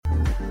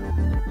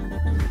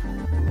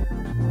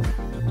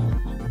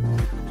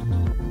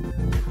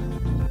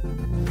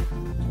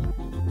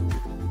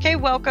Hey,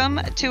 welcome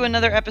to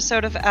another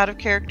episode of Out of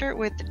Character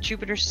with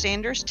Jupiter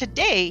Sanders.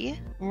 Today,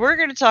 we're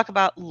going to talk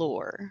about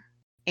lore.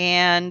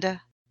 And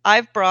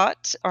I've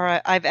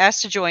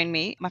asked to join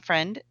me my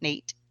friend,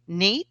 Nate.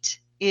 Nate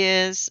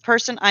is a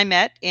person I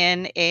met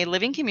in a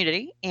living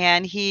community,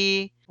 and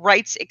he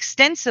writes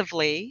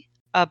extensively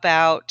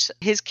about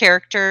his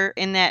character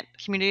in that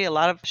community, a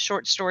lot of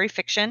short story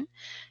fiction.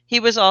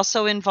 He was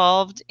also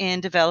involved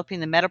in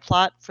developing the meta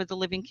plot for the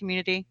living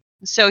community.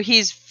 So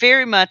he's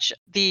very much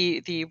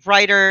the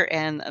writer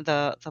and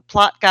the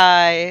plot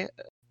guy,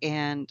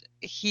 and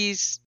he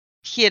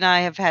and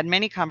I have had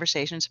many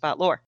conversations about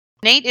lore.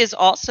 Nate is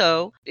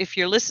also, if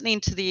you're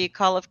listening to the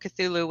Call of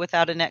Cthulhu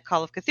Without a Net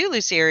Call of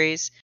Cthulhu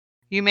series,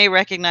 you may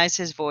recognize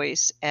his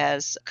voice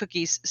as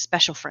Cookie's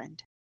special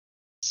friend.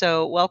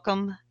 So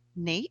welcome,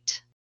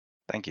 Nate.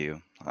 Thank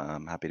you.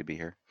 I'm happy to be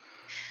here.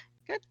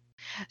 Good.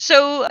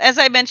 So as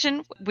I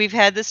mentioned, we've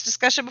had this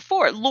discussion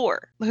before.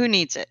 Lore, who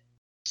needs it?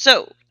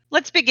 So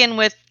let's begin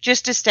with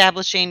just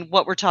establishing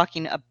what we're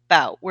talking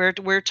about.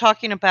 We're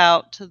talking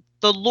about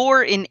the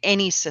lore in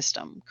any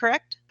system,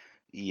 correct?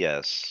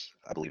 Yes,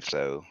 I believe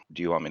so.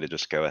 Do you want me to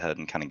just go ahead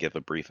and kind of give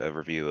a brief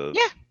overview of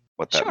Yeah,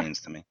 what that sure.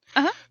 means to me?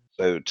 Uh-huh.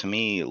 So to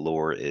me,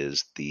 lore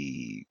is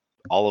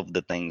all of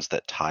the things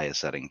that tie a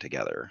setting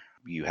together.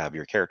 You have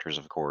your characters,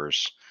 of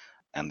course,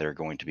 and they're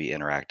going to be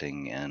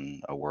interacting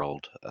in a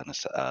world, in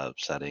a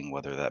setting,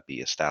 whether that be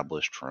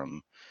established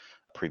from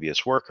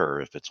previous work or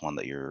if it's one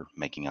that you're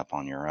making up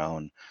on your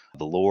own.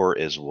 The lore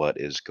is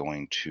what is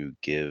going to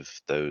give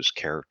those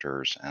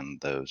characters and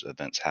those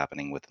events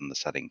happening within the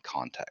setting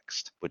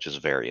context, which is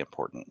very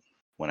important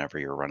whenever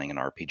you're running an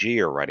RPG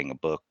or writing a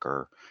book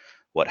or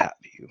what have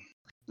you.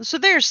 So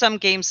there are some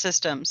game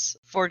systems,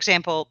 for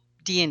example,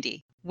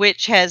 D&D,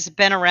 which has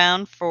been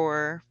around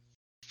for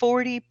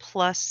 40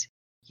 plus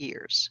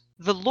years.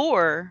 The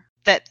lore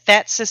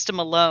that system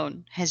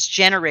alone has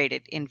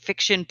generated in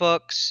fiction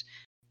books,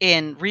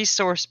 in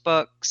resource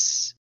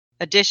books,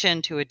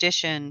 addition to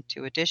addition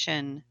to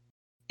addition,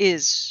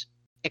 is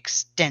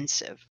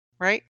extensive,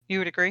 right? You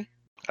would agree?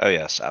 Oh,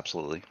 yes,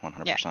 absolutely.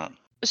 Yeah. 100%.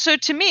 So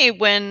to me,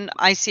 when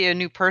I see a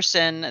new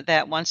person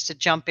that wants to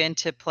jump in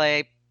to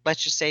play,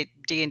 let's just say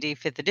D&D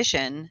 5th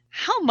edition,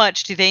 how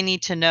much do they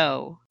need to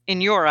know,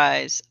 in your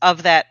eyes,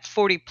 of that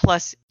 40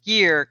 plus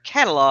year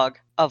catalog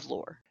of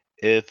lore?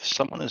 If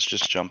someone is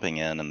just jumping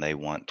in and they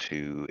want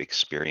to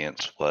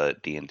experience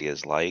what D&D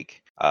is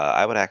like,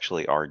 I would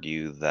actually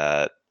argue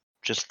that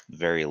just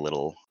very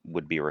little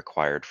would be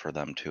required for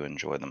them to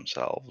enjoy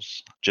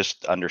themselves.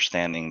 Just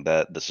understanding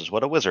that this is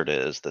what a wizard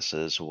is, this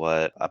is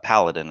what a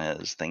paladin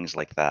is, things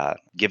like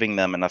that. Giving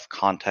them enough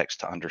context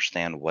to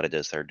understand what it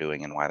is they're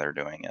doing and why they're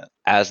doing it.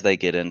 As they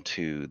get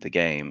into the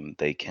game,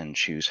 they can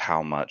choose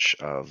how much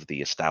of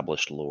the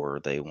established lore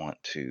they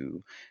want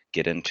to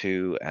get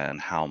into and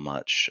how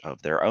much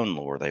of their own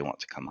lore they want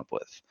to come up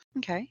with.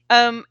 Okay.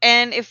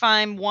 And if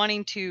I'm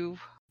wanting to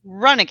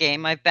run a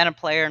game, I've been a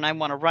player and I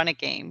want to run a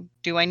game,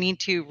 do I need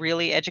to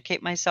really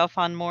educate myself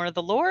on more of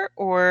the lore,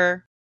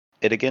 or?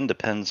 It again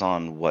depends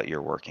on what you're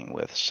working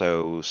with.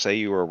 So, say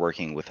you are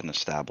working with an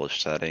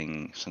established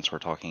setting, since we're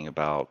talking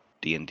about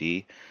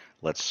D&D,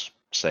 let's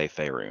say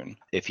Faerun.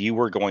 If you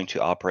were going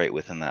to operate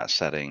within that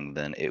setting,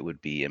 then it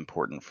would be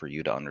important for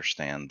you to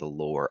understand the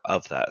lore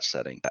of that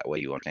setting. That way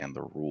you understand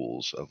the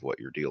rules of what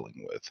you're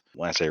dealing with.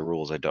 When I say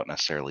rules, I don't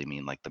necessarily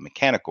mean like the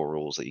mechanical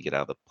rules that you get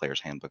out of the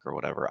player's handbook or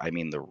whatever. I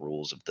mean the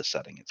rules of the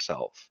setting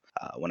itself.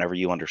 Whenever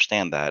you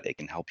understand that, it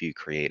can help you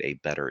create a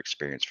better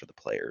experience for the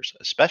players,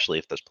 especially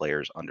if those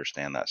players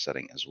understand that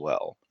setting as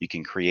well. You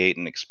can create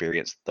an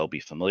experience they'll be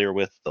familiar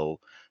with.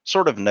 They'll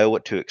sort of know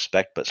what to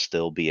expect, but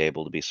still be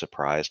able to be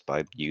surprised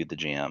by you, the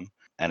GM,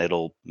 and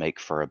it'll make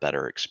for a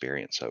better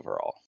experience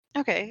overall.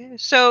 Okay,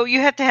 so you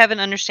have to have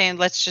an understanding.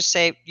 Let's just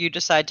say you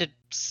decide to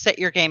set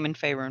your game in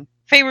Faerun.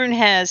 Faerun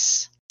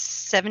has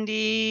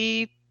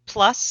 70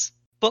 plus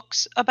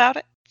books about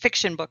it.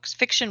 Fiction books,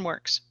 fiction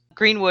works.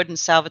 Greenwood and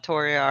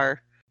Salvatore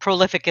are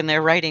prolific in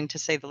their writing, to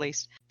say the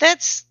least.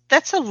 That's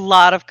a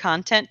lot of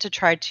content to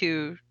try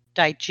to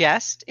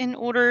digest in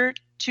order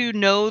to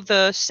know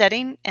the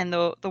setting and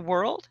the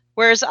world.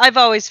 Whereas I've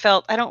always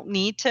felt I don't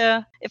need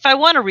to. If I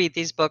want to read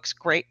these books,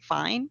 great,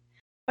 fine.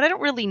 But I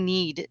don't really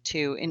need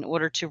to in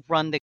order to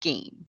run the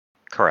game.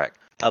 Correct.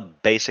 A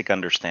basic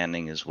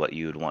understanding is what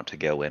you would want to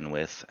go in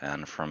with,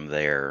 and from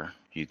there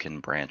you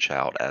can branch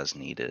out as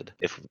needed.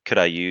 If could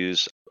I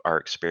use our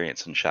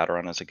experience in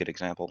Shadowrun as a good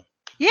example?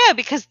 Yeah,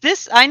 because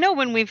this I know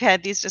when we've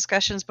had these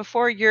discussions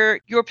before, your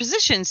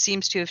position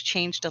seems to have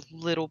changed a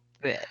little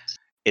bit.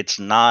 It's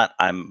not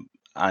I'm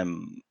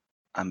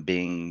I'm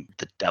being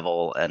the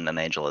devil and an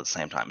angel at the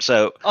same time.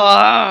 So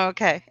Oh,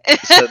 okay.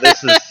 so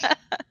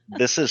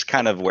this is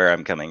kind of where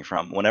I'm coming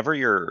from. Whenever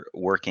you're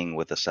working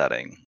with a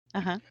setting,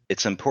 Uh-huh.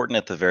 it's important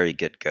at the very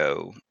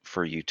get-go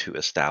for you to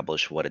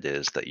establish what it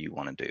is that you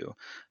want to do.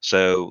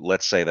 So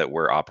let's say that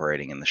we're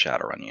operating in the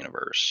Shadowrun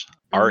universe.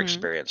 Our Mhm.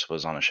 experience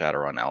was on a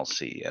Shadowrun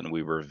LC, and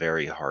we were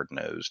very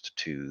hard-nosed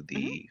to Mhm.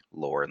 the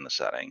lore in the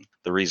setting.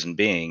 The reason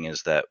being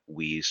is that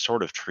we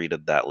sort of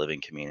treated that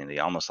living community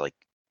almost like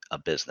a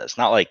business.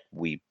 Not like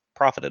we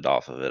profited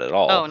off of it at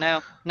all. Oh,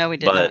 no. No, we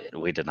did not. But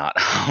we did not.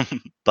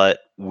 But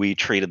we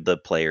treated the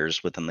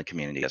players within the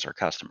community as our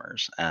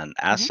customers. And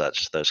as Mhm.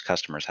 such, those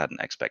customers had an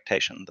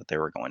expectation that they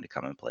were going to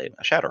come and play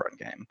a Shadowrun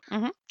game.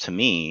 Mhm. To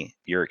me,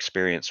 your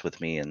experience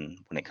with me and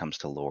when it comes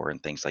to lore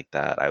and things like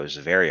that, I was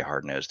very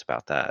hard-nosed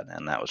about that.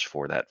 And that was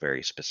for that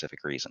very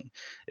specific reason,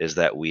 is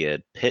that we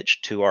had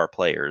pitched to our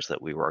players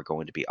that we were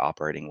going to be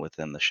operating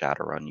within the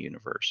Shadowrun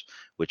universe,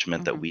 which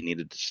meant that Mhm. we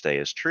needed to stay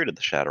as true to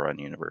the Shadowrun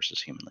universe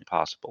as humanly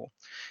possible.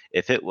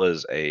 If it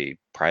was a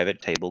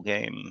private table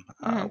game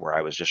Mhm. where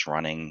I was just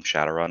running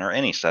Shadowrun or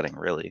any setting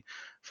really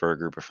for a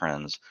group of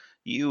friends,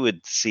 you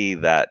would see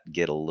that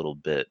get a little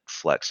bit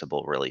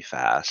flexible really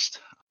fast.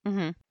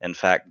 Mhm. In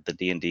fact, the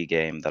D&D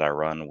game that I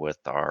run with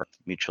our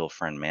mutual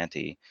friend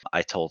Manti,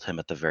 I told him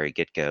at the very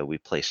get-go we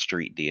play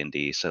street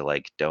D&D, so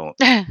like don't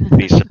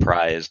be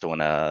surprised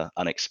when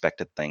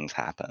unexpected things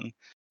happen.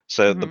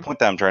 So the Mhm. point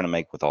that I'm trying to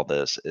make with all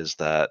this is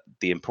that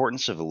the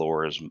importance of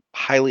lore is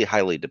highly,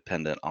 highly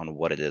dependent on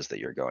what it is that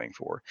you're going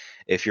for.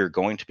 If you're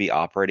going to be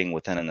operating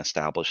within an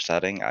established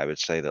setting, I would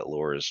say that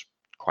lore is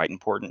quite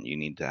important. You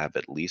need to have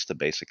at least a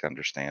basic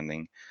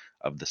understanding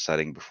of the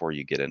setting before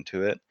you get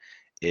into it.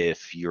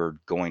 If you're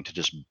going to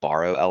just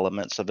borrow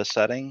elements of a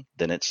setting,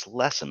 then it's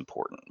less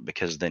important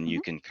because then you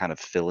Mhm. can kind of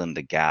fill in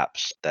the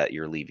gaps that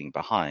you're leaving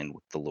behind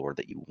with the lore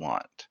that you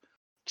want.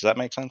 Does that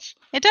make sense?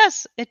 It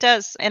does. It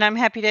does. And I'm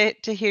happy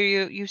to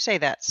hear you say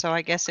that. So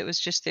I guess it was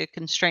just the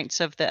constraints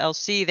of the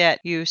LC that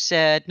you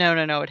said, no,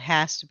 no, no, it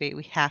has to be.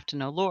 We have to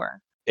know lore.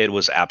 It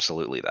was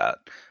absolutely that.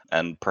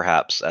 And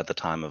perhaps at the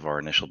time of our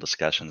initial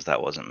discussions,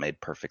 that wasn't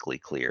made perfectly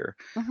clear.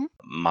 Mhm.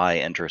 My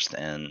interest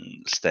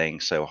in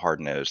staying so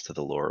hard nosed to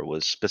the lore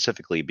was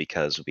specifically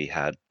because we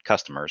had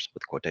customers,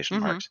 with quotation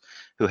Mhm. marks,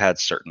 who had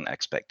certain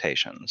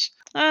expectations.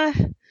 Uh,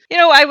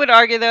 I would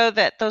argue though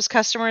that those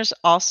customers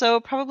also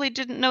probably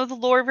didn't know the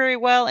lore very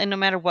well, and no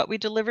matter what we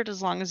delivered,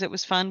 as long as it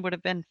was fun, would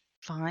have been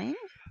fine.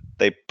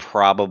 You're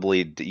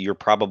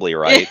probably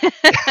right.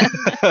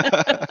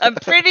 I'm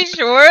pretty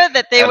sure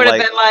that they And would have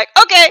like been like,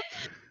 okay.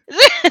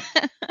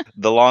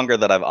 the longer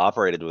that I've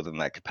operated within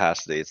that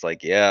capacity, it's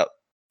like, yeah,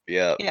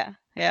 yeah, Yeah,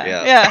 yeah,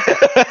 yeah. yeah.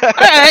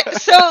 All right.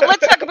 So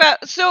let's talk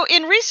about. So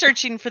in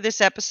researching for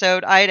this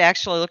episode, I had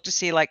actually looked to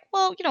see, like,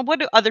 well, what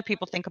do other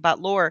people think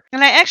about lore?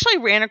 And I actually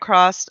ran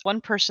across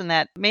one person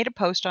that made a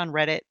post on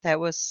Reddit that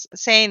was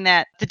saying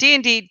that the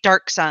D&D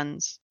Dark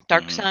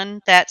Hmm.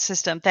 Sun, that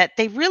system, that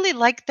they really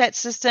like that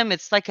system.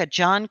 It's like a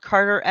John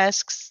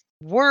Carter-esque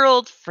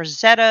world, Frank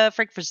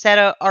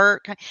Frazetta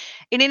art.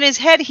 And in his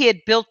head, he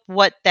had built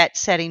what that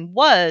setting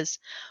was,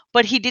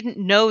 but he didn't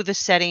know the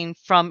setting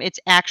from its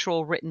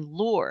actual written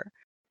lore.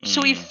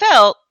 So he Mm.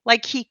 felt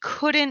like he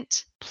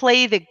couldn't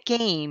play the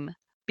game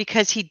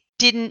because he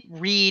didn't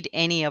read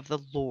any of the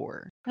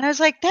lore. And I was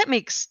like, that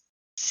makes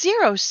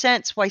zero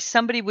sense why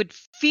somebody would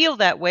feel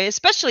that way,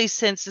 especially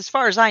since, as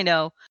far as I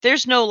know,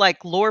 there's no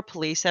like lore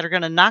police that are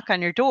going to knock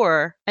on your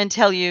door and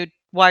tell you,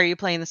 why are you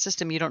playing the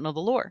system? You don't know the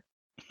lore.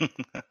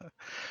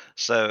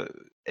 So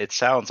it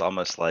sounds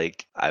almost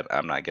like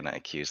I'm not going to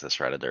accuse this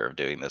Redditor of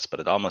doing this, but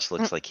it almost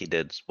looks like he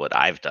did what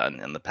I've done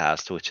in the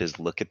past, which is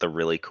look at the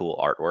really cool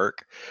artwork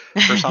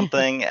for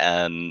something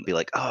and be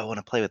like, oh, I want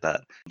to play with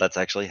that. That's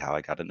actually how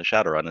I got into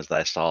Shadowrun, is that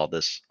I saw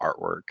this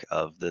artwork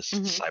of this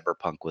Mhm.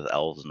 cyberpunk with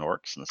elves and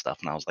orcs and stuff,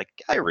 and I was like,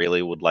 I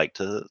really would like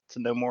to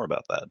know more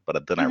about that.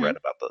 But then I Mhm. read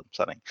about the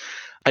setting.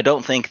 I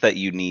don't think that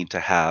you need to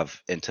have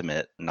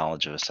intimate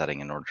knowledge of a setting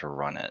in order to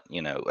run it.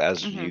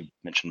 As Mhm. you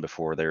mentioned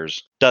before,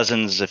 there's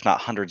dozens, if not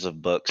hundreds,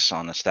 of books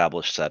on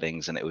established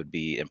settings, and it would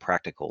be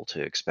impractical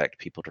to expect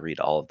people to read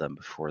all of them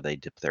before they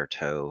dip their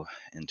toe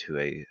into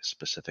a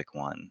specific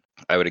one.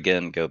 I would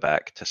again go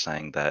back to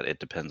saying that it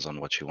depends on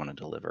what you want to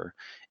deliver.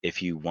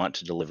 If you want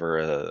to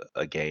deliver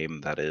a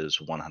game that is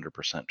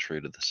 100% true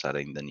to the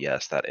setting, then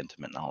yes, that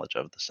intimate knowledge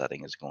of the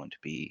setting is going to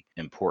be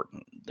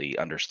important. The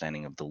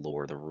understanding of the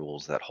lore, the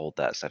rules that hold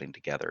that setting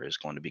together is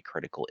going to be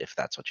critical if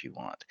that's what you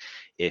want.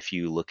 If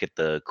you look at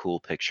the cool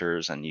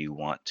pictures and you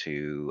want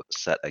to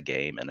set a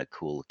game in a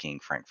cool looking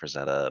Frank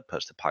Frazetta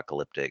post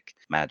apocalyptic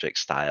magic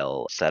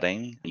style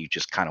setting, you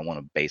just kind of want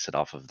to base it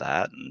off of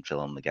that and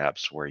fill in the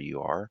gaps where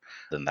you are,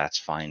 then that's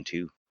fine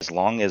too. As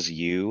long as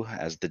you,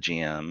 as the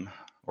GM,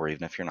 or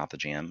even if you're not the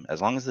GM,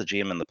 as long as the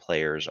GM and the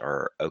players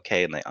are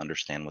okay and they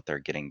understand what they're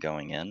getting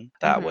going in,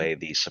 that Mhm. way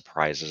the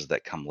surprises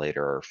that come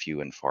later are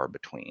few and far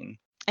between.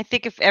 I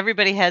think if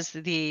everybody has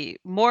the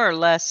more or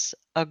less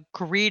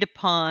agreed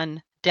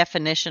upon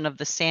definition of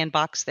the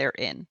sandbox they're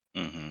in,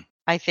 Hmm.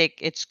 I think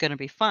it's going to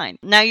be fine.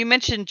 Now you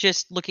mentioned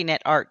just looking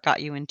at art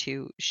got you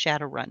into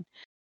Shadowrun.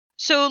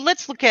 So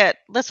let's look at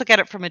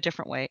it from a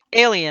different way.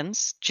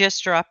 Aliens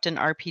just dropped an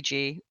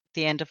RPG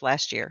the end of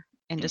last year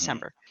in Hmm.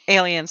 December.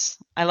 Aliens,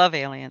 I love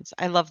Aliens.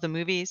 I love the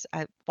movies.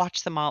 I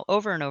watch them all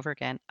over and over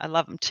again. I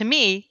love them. To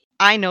me,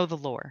 I know the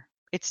lore.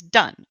 It's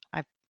done.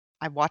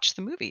 I watched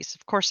the movies.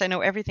 Of course, I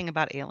know everything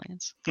about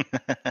aliens.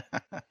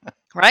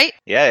 Right?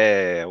 Yeah, yeah,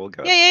 yeah, yeah, we'll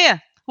go Yeah, with yeah, yeah.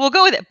 We'll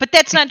go with it. But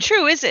that's not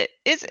true, is it?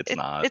 Is it. It's it?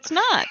 not. It's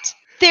not.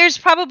 there's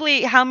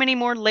probably how many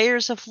more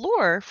layers of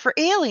lore for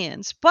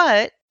aliens,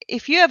 but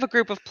if you have a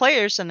group of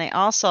players and they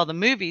all saw the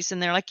movies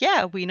and they're like,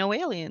 yeah, we know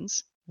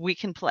aliens, we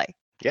can play.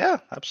 Yeah,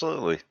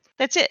 absolutely.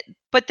 That's it.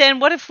 But then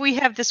what if we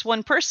have this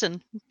one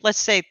person, let's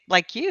say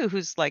like you,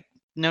 who's like,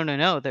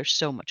 no, there's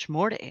so much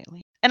more to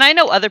aliens. And I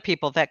know other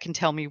people that can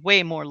tell me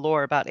way more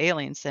lore about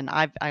aliens than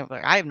I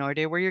have no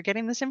idea where you're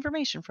getting this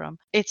information from.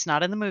 It's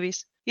not in the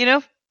movies.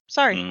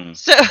 Sorry. Mm,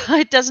 So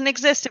it doesn't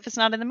exist if it's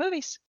not in the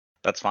movies.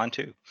 that's fine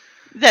too.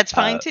 That's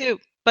fine too.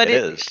 But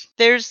It is.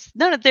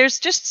 there's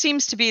just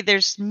seems to be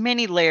there's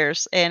many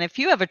layers, and if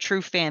you have a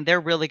true fan, they're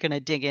really going to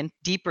dig in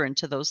deeper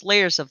into those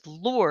layers of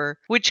lore,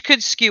 which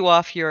could skew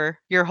off your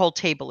whole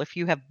table if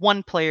you have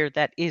one player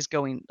that is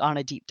going on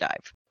a deep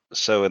dive.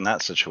 So in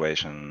that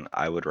situation,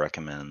 I would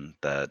recommend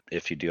that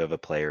if you do have a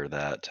player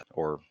that,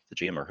 or the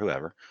GM or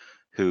whoever,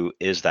 who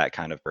is that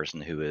kind of person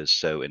who is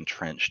so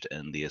entrenched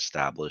in the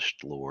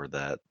established lore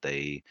that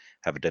they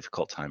have a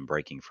difficult time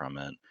breaking from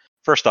it.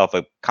 First off,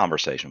 a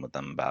conversation with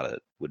them about it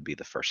would be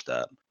the first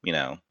step.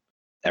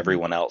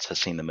 Everyone else has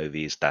seen the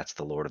movies, that's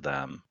the lore to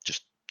them.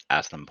 Just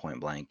ask them point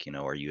blank,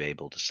 are you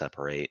able to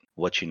separate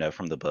what you know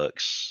from the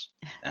books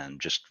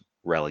and just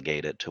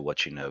relegate it to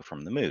what you know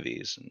from the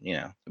movies?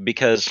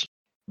 Because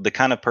the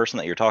kind of person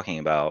that you're talking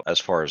about, as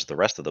far as the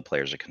rest of the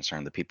players are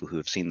concerned, the people who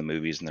have seen the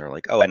movies and they're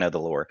like, oh, I know the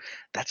lore,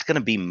 that's going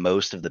to be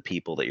most of the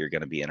people that you're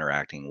going to be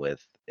interacting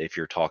with if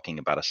you're talking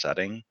about a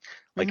setting.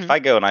 Like if I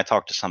go and I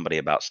talk to somebody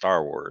about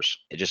Star Wars,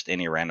 just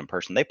any random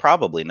person, they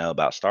probably know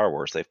about Star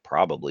Wars. They've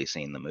probably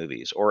seen the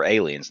movies, or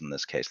aliens in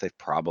this case. They've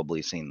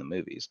probably seen the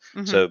movies.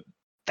 So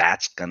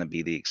that's going to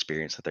be the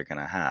experience that they're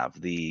going to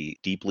have. The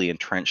deeply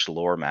entrenched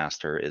lore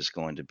master is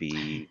going to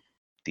be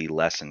the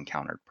less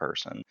encountered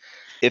person.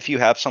 If you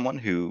have someone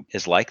who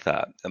is like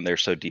that and they're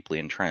so deeply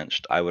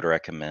entrenched, I would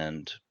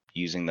recommend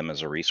using them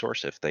as a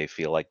resource if they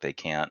feel like they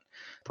can't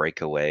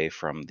break away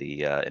from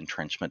the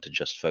entrenchment to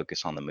just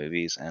focus on the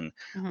movies, and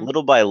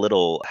little by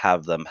little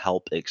have them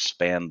help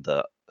expand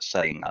the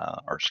setting,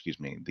 or excuse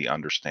me, the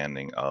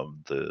understanding of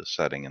the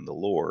setting and the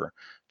lore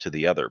to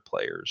the other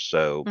players.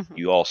 So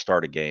you all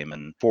start a game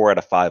and 4 out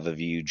of 5 of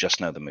you just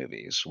know the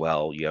movies.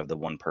 Well, you have the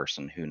one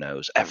person who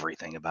knows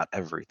everything about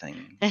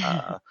everything.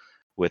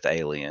 With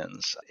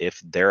aliens. If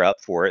they're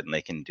up for it and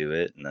they can do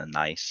it in a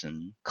nice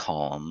and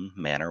calm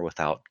manner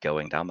without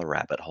going down the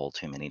rabbit hole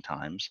too many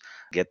times,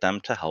 get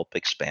them to help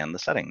expand the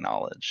setting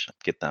knowledge.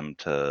 Get them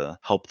to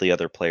help the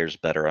other players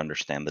better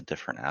understand the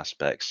different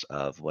aspects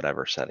of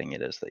whatever setting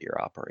it is that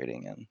you're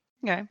operating in.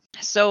 Okay.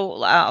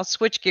 So I'll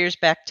switch gears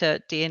back to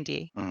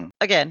D&D.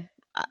 Again,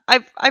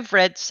 I've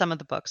read some of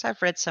the books.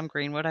 I've read some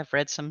Greenwood. I've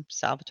read some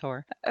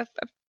Salvatore. I've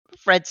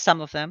read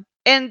some of them.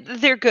 And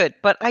they're good,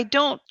 but I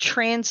don't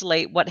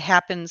translate what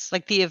happens,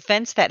 like the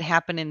events that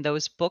happen in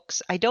those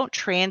books. I don't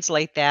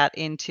translate that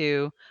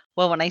into,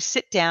 well, when I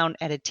sit down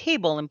at a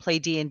table and play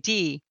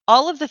D&D,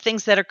 all of the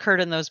things that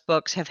occurred in those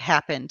books have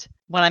happened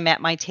when I'm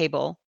at my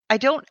table.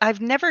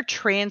 I've never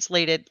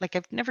translated, like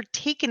I've never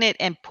taken it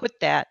and put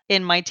that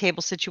in my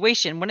table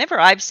situation. Whenever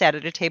I've sat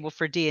at a table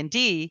for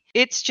D&D,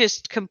 it's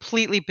just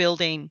completely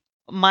building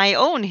my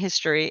own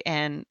history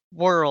and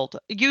world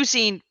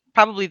using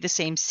probably the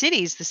same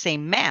cities, the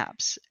same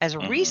maps as a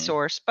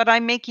resource, but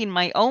I'm making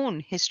my own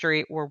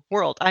history or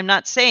world. I'm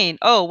not saying,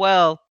 oh,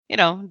 well,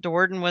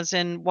 Dordan was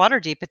in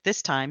Waterdeep at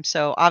this time.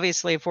 So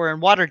obviously, if we're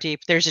in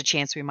Waterdeep, there's a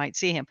chance we might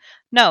see him.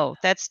 No,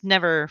 that's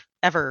never,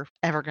 ever,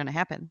 ever going to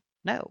happen.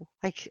 No,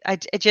 like I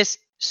just.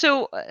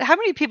 So how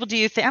many people do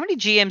you think, how many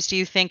GMs do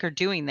you think are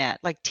doing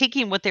that? Like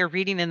taking what they're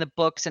reading in the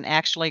books and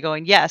actually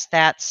going, yes,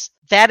 that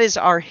is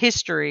our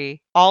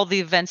history. All the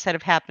events that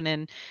have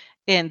happened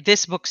in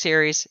this book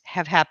series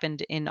have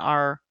happened in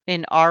our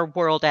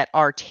world at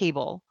our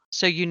table.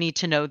 So you need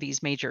to know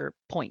these major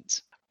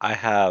points. I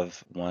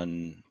have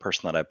one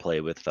person that I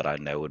play with that I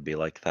know would be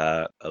like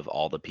that. Of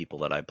all the people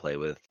that I play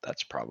with,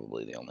 that's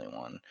probably the only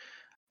one.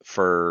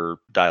 For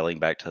dialing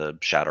back to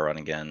Shadowrun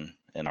again,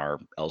 in our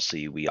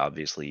LC, we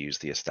obviously use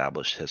the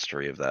established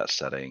history of that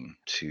setting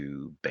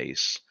to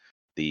base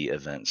the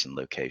events and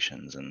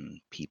locations and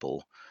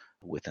people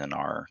within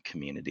our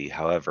community.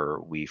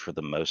 However, we, for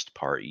the most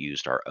part,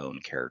 used our own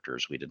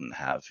characters. We didn't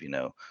have,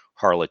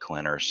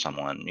 Harlequin or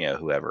someone,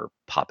 whoever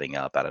popping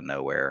up out of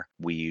nowhere.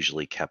 We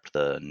usually kept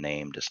the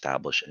named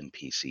established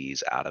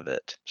NPCs out of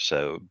it.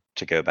 So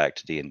to go back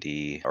to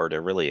D&D or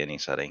to really any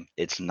setting,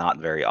 it's not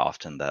very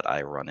often that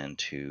I run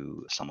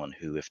into someone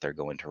who, if they're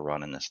going to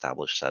run an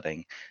established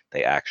setting,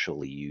 they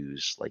actually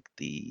use like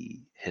the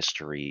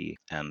history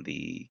and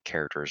the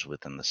characters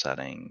within the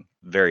setting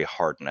very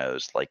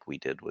hard-nosed like we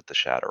did with the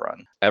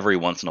Shadowrun. Every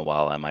once in a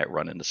while I might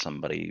run into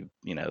somebody,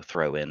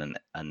 throw in an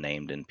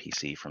unnamed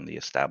NPC from the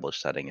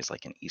established setting as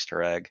like an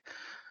Easter egg.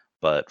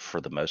 But for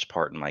the most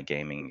part in my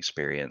gaming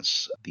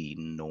experience, the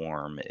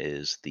norm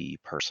is the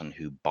person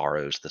who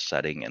borrows the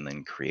setting and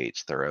then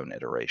creates their own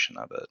iteration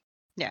of it.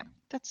 Yeah,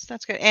 that's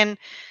good. And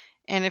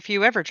if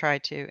you ever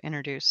tried to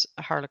introduce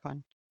a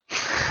Harlequin,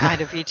 I'd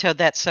have vetoed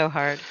that so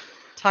hard.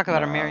 Talk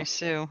about a Mary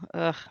Sue.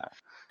 Ugh.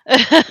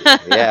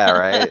 Yeah,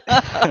 right.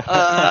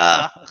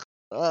 Ugh.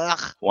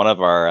 Ugh. One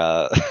of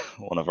our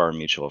one of our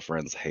mutual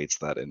friends hates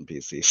that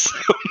NPC so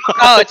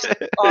Oh, it's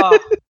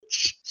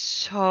much.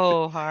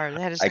 so hard.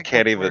 That is I like the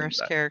can't even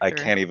worst I character.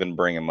 can't even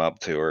bring him up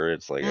to her.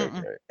 It's like, Mm-mm.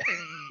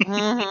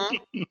 okay.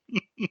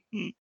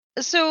 Mhm.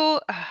 So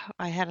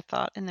I had a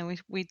thought, and then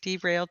we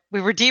derailed.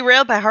 We were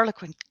derailed by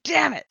Harlequin.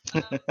 Damn it,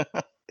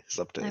 He's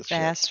up to that his shit.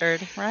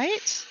 bastard!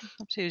 Right,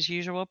 up to his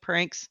usual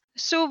pranks.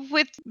 So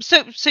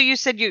you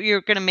said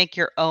you're gonna make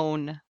your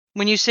own.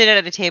 When you sit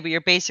at a table,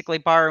 you're basically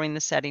borrowing the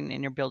setting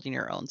and you're building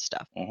your own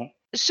stuff. Mhm.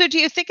 So do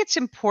you think it's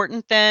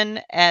important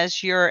then,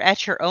 as you're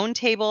at your own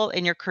table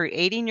and you're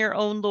creating your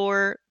own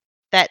lore,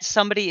 that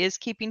somebody is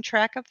keeping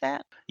track of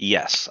that?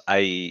 Yes,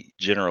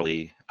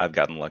 I've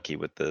gotten lucky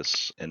with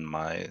this in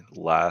my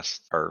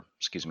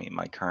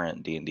my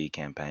current D&D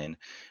campaign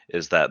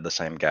is that the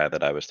same guy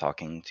that I was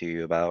talking to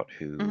you about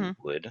who Mm-hmm.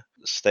 would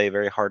stay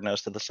very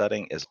hard-nosed to the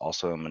setting is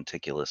also a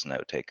meticulous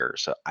note taker.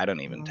 So I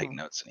don't even take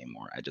notes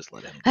anymore. I just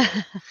let him do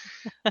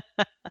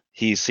it.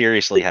 He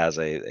seriously has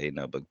a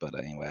notebook, but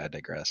anyway, I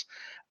digress.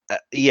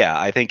 Yeah,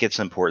 I think it's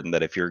important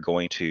that if you're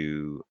going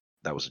to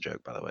that was a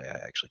joke, by the way. I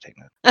actually take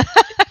notes.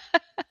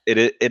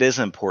 It is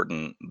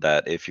important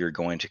that if you're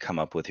going to come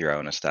up with your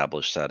own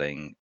established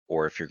setting,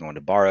 or if you're going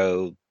to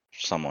borrow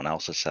someone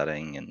else's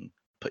setting and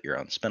put your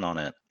own spin on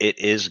it, it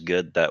is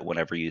good that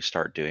whenever you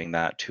start doing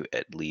that, to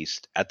at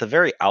least at the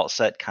very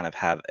outset kind of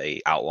have a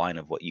outline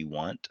of what you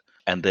want.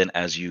 And then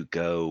as you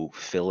go,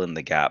 fill in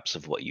the gaps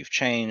of what you've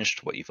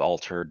changed, what you've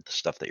altered, the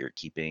stuff that you're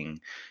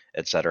keeping,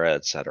 et cetera,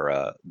 et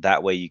cetera.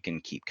 That way you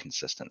can keep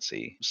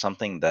consistency.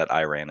 Something that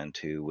I ran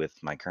into with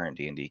my current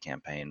D&D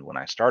campaign when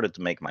I started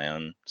to make my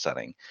own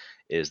setting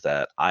is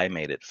that I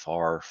made it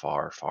far,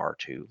 far, far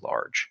too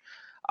large.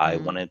 I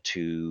Mm. wanted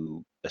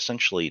to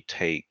essentially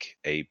take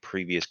a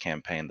previous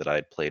campaign that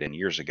I'd played in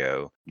years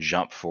ago,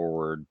 jump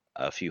forward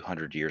a few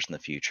hundred years in the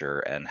future,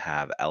 and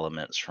have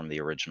elements from the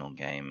original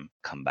game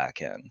come back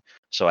in.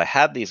 So I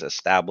had these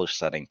established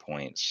setting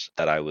points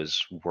that I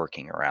was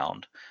working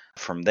around.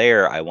 From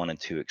there, I wanted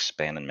to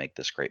expand and make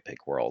this great big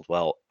world.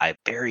 Well, I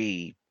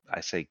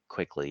say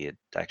quickly, it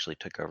actually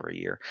took over a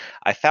year.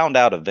 I found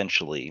out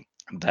eventually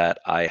that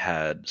I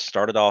had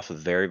started off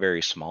very,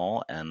 very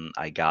small and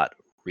I got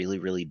really,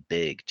 really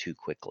big too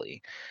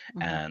quickly.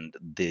 Mhm. And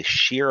the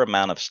sheer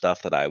amount of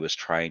stuff that I was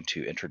trying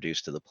to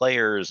introduce to the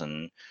players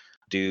and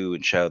do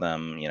and show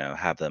them,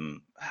 have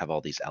them have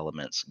all these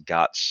elements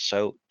got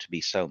so to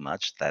be so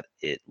much that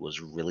it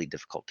was really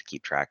difficult to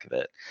keep track of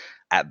it.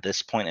 At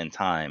this point in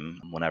time,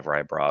 whenever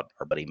I brought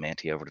our buddy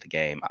Manti over to the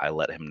game, I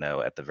let him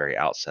know at the very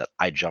outset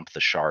I jumped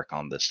the shark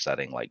on this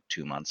setting like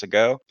 2 months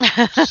ago.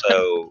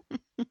 So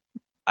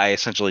I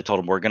essentially told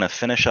him, we're going to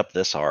finish up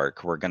this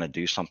arc. We're going to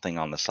do something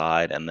on the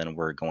side, and then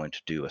we're going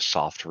to do a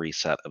soft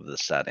reset of the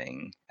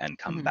setting and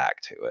come Mhm.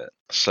 back to it.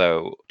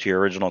 So, to your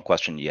original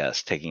question,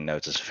 yes, taking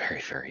notes is very,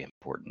 very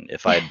important.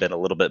 If I had been a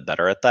little bit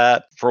better at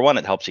that, for one,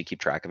 it helps you keep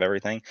track of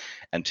everything.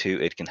 And two,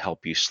 it can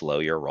help you slow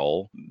your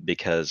roll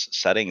because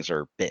settings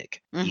are big.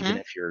 Even Mhm.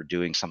 if you're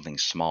doing something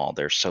small,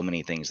 there's so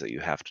many things that you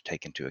have to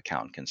take into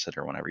account and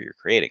consider whenever you're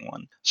creating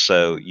one.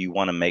 So Mhm. you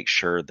want to make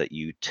sure that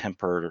you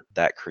temper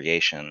that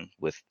creation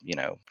with,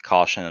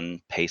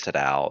 caution, pace it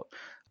out.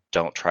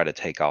 Don't try to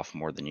take off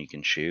more than you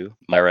can chew.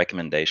 My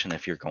recommendation,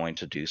 if you're going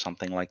to do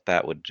something like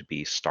that, would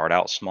be start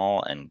out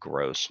small and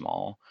grow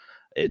small.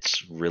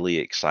 It's really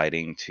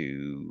exciting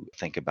to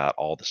think about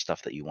all the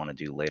stuff that you want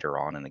to do later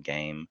on in the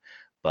game,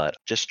 but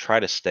just try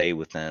to stay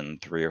within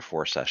 3 or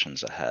 4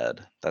 sessions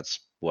ahead.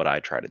 That's what I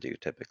try to do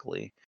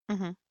typically.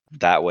 Mhm.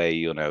 That way,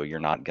 you're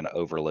not going to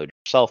overload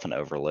yourself and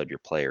overload your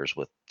players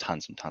with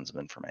tons and tons of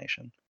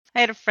information.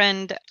 I had a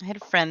friend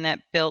that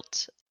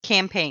built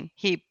campaign.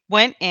 He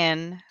went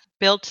in,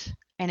 built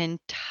an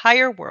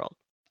entire world,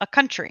 a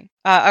country,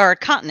 or a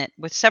continent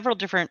with several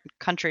different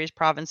countries,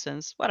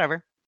 provinces,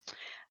 whatever,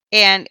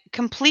 and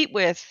complete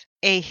with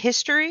a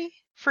history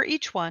for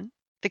each one,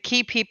 the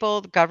key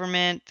people, the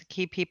government, the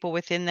key people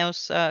within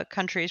those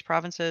countries,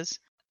 provinces,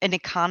 an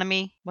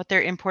economy, what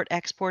their import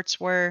exports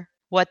were,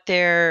 what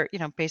their,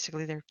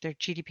 basically their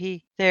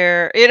GDP,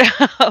 their,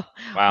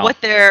 Wow.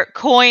 what their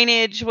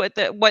coinage, what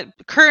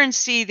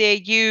currency they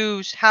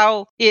use,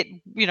 how it,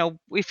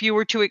 if you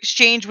were to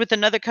exchange with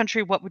another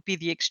country, what would be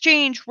the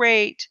exchange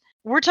rate?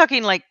 We're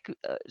talking like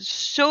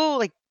so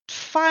like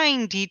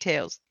fine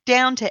details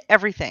down to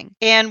everything.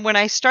 And when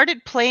I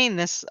started playing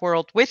this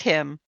world with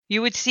him,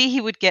 you would see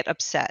he would get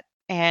upset.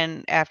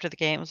 And after the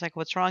game, I was like,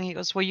 "What's wrong?" He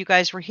goes, "Well, you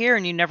guys were here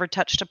and you never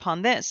touched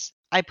upon this.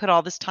 I put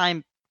all this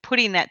time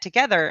putting that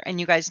together and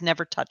you guys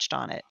never touched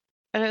on it."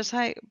 And I was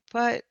like,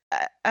 "But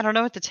I don't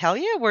know what to tell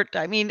you. I've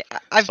been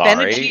a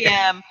Sorry.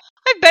 GM.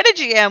 I've been a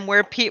GM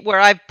where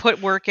I've put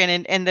work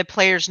in and the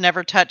players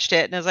never touched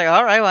it." And I was like,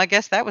 "All right, well, I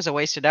guess that was a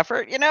wasted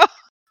effort."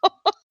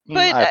 But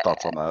I have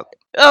thoughts on that.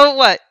 oh,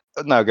 what?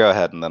 No, go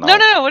ahead and then No, I'll.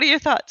 no, no. What are your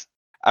thoughts?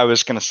 I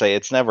was gonna say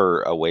it's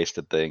never a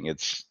wasted thing.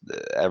 It's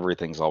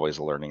everything's always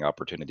a learning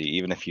opportunity.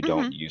 Even if you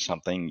don't Mhm. use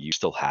something, you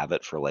still have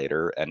it for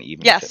later, and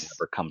even if it Yes.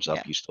 never comes up,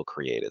 Yeah. you still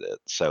created it.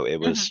 So it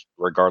Mhm. was,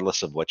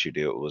 regardless of what you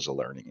do, it was a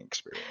learning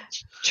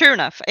experience. True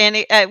enough.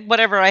 And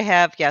whatever I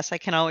have, yes, I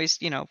can always,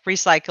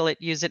 recycle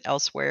it, use it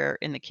elsewhere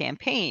in the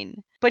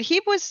campaign. But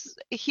he was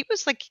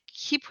like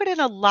he put in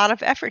a lot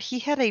of effort. He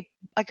had a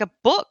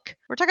book.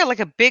 We're talking like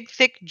a big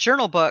thick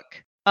journal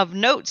book of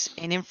notes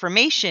and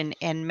information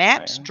and Oh,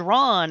 maps yeah.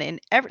 drawn and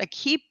like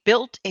he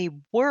built a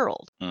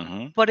world.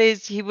 Mm-hmm. But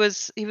is he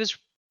was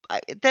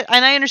and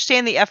I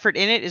understand the effort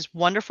in it is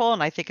wonderful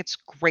and I think it's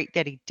great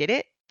that he did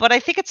it. But I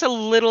think it's a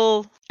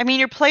little, I mean,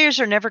 your players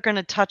are never going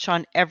to touch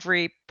on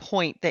every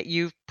point that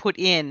you've put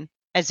in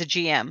as a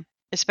GM,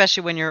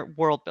 especially when you're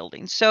world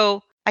building.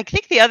 So I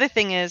think the other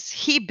thing is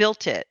he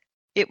built it.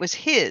 It was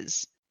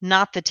his,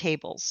 not the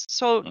tables.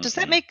 So Mm-hmm.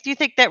 do you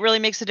think that really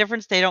makes a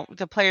difference?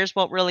 The players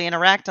won't really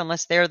interact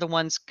unless they're the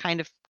ones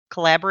kind of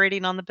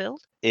collaborating on the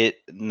build?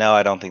 No,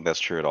 I don't think that's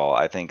true at all.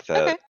 I think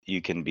that Okay.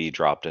 you can be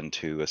dropped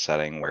into a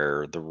setting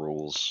where the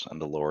rules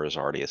and the lore is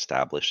already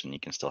established and you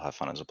can still have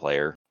fun as a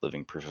player,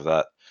 living proof of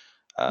that.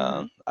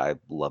 Hmm. I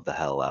love the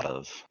hell out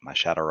of my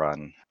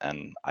Shadowrun,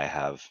 and I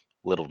have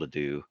little to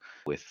do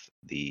with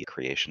the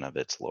creation of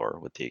its lore,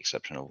 with the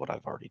exception of what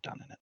I've already done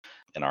in it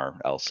in our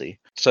LC.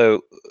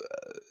 So,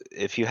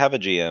 if you have a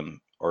GM,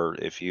 or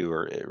if you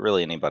or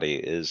really anybody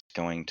is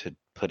going to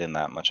put in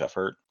that much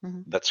effort,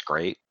 Hmm. that's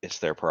great. It's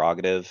their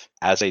prerogative.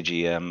 As a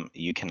GM,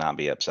 you cannot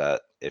be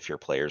upset if your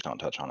players don't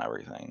touch on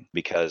everything,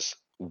 because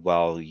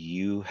while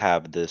you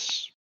have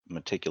this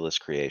meticulous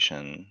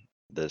creation,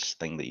 this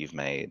thing that you've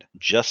made,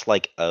 just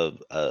like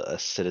a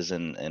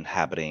citizen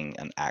inhabiting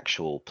an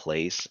actual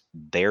place,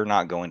 they're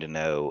not going to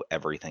know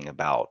everything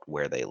about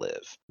where they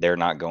live. They're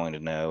not going to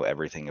know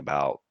everything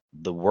about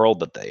the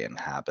world that they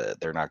inhabit.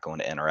 They're not going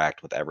to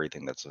interact with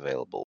everything that's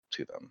available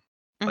to them.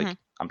 Hmm. Like,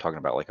 I'm talking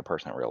about like a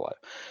person in real life.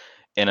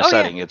 In a Oh yeah.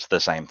 setting, it's the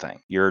same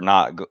thing. You're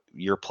not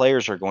your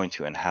players are going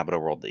to inhabit a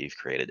world that you've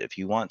created. If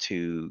you want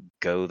to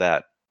go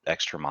that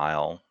extra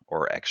mile,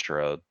 or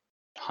extra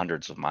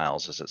hundreds of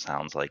miles, as it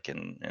sounds like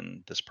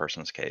in this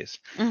person's case,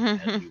 and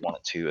Hmm. you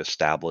want to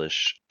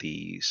establish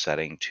the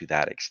setting to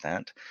that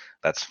extent,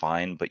 that's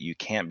fine, but you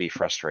can't be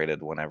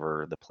frustrated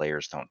whenever the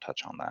players don't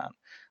touch on that.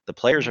 The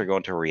players are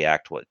going to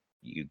react what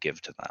you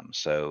give to them.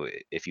 So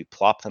if you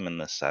plop them in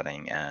this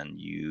setting and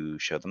you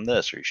show them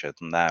this, or you show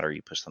them that, or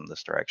you push them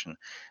this direction,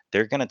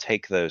 they're going to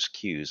take those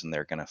cues and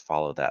they're going to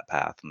follow that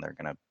path and they're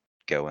going to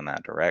go in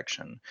that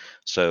direction.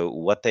 So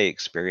what they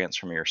experience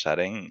from your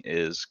setting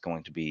is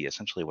going to be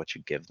essentially what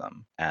you give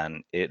them,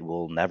 and it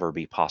will never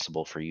be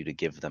possible for you to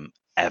give them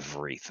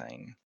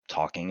everything.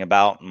 Talking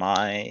about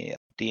my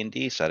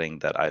D&D setting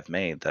that I've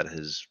made that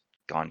has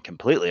gone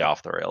completely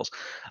off the rails,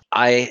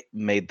 I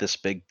made this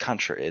big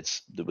country.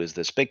 It was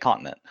this big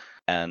continent.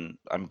 And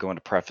I'm going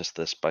to preface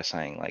this by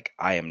saying, like,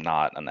 I am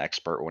not an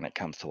expert when it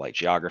comes to like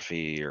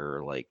geography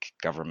or like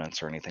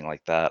governments or anything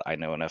like that. I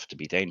know enough to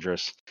be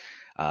dangerous.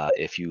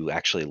 If you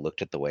actually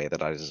looked at the way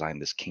that I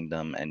designed this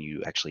kingdom and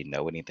you actually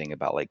know anything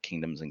about like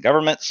kingdoms and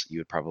governments, you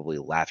would probably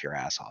laugh your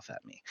ass off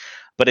at me.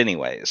 But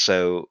anyway,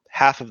 so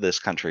half of this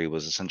country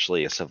was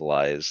essentially a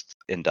civilized,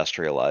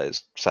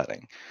 industrialized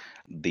setting.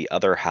 The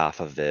other half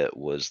of it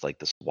was like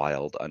this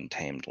wild,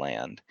 untamed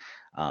land.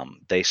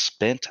 They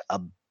spent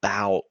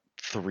about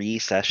 3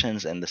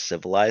 sessions in the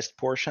civilized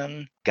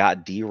portion,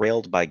 got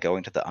derailed by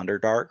going to the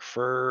Underdark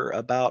for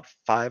about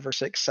 5 or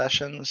 6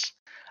 sessions,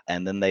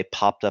 and then they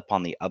popped up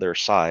on the other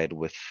side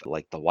with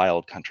like the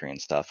wild country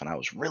and stuff. And I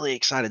was really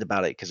excited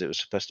about it because it was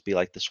supposed to be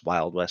like this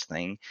Wild West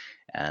thing,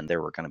 and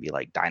there were going to be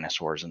like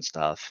dinosaurs and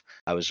stuff.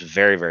 I was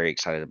very, very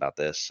excited about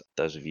this.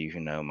 Those of you who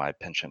know my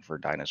penchant for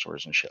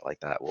dinosaurs and shit like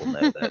that will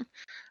know Hmm.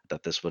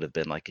 that this would have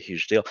been like a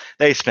huge deal.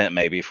 They spent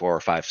maybe 4 or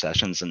 5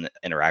 sessions and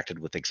interacted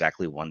with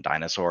exactly one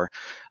dinosaur.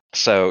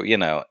 So,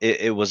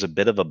 it was a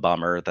bit of a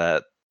bummer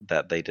that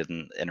they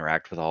didn't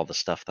interact with all the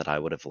stuff that I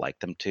would have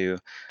liked them to.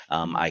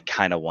 I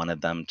kind of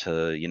wanted them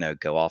to,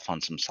 go off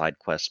on some side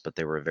quests, but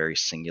they were very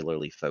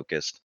singularly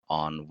focused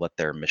on what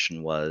their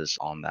mission was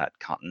on that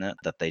continent,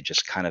 that they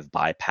just kind of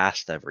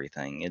bypassed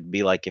everything. It'd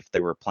be like if they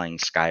were playing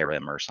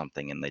Skyrim or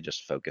something and they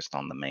just focused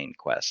on the main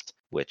quest,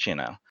 which,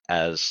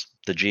 as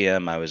the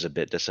GM, I was a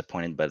bit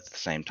disappointed, but at the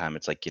same time,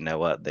 it's like, you know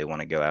what? They want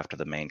to go after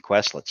the main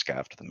quest. Let's go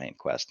after the main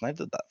quest. And I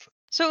did that.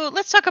 So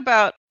let's talk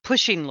about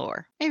pushing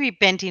lore, maybe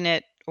bending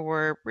it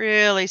or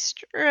really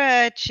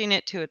stretching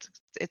it to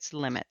its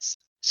limits.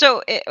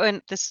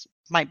 And this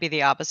might be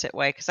the opposite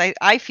way because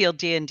I feel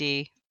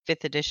D&D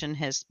Fifth Edition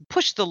has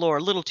pushed the lore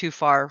a little too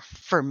far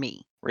for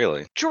me.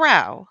 Really?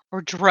 Drow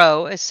or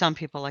Dro, as some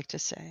people like to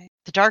say,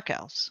 the Dark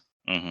Elves.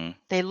 Mm-hmm.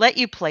 They let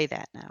you play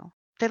that now.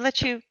 They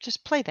let you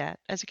just play that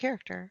as a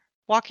character,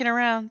 walking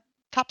around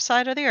top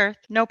side of the earth,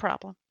 no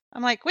problem.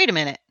 I'm like, wait a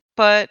minute,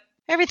 but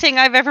everything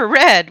I've ever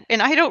read,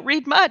 and I don't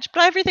read much,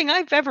 but everything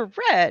I've ever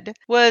read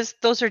was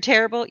those are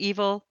terrible,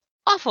 evil,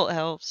 awful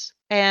elves,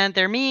 and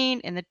they're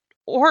mean and the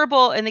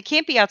horrible, and they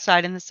can't be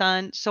outside in the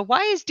sun. So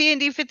why is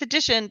D&D Fifth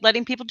Edition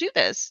letting people do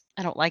this?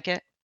 I don't like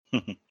it.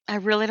 I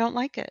really don't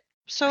like it.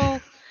 So,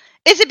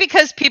 is it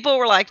because people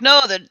were like,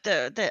 "No,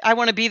 the I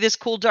want to be this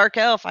cool dark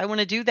elf. I want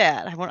to do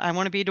that. I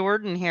want to be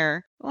Dorden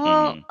here."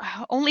 Well,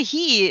 Mhm. only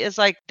he is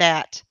like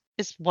that.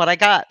 Is what I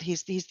got.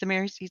 He's the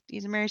Mary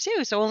he's a Mary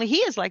Sue. So only he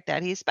is like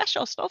that. He's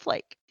special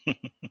snowflake.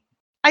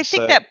 I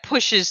think So that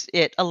pushes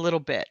it a little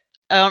bit.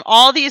 On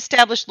all the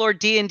established lore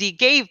D&D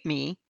gave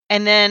me,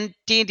 and then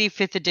D&D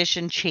 5th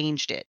edition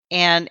changed it.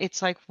 And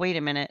it's like, wait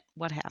a minute,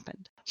 what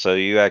happened? So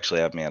you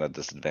actually have me at a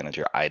disadvantage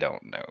here. I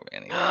don't know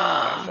anything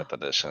about fifth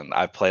edition.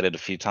 I've played it a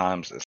few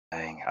times.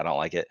 Dang, I don't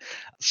like it.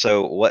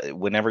 So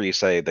whenever you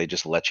say they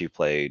just let you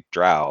play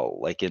Drow,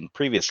 like in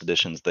previous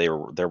editions, there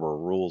were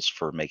rules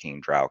for making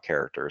Drow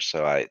characters.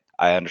 So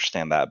I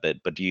understand that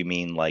bit. But do you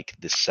mean like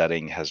the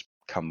setting has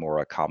become more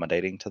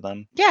accommodating to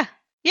them? Yeah.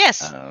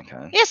 Yes.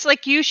 Okay. Yes,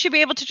 like you should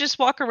be able to just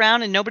walk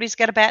around and nobody's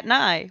got to bat an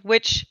eye,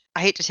 which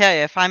I hate to tell you,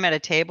 if I'm at a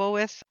table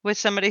with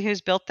somebody who's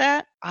built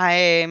that,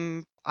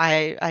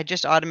 I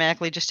just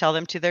automatically just tell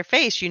them to their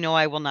face,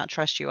 I will not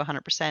trust you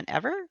 100%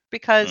 ever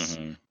because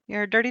Hmm.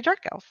 you're a dirty dark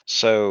elf.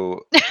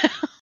 So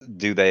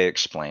do they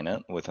explain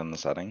it within the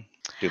setting?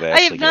 Do they I have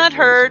actually give not reason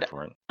heard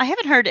for it? I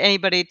haven't heard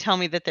anybody tell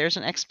me that there's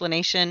an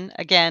explanation.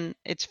 Again,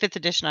 it's 5th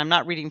edition. I'm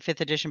not reading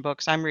 5th edition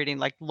books. I'm reading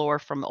like lore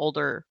from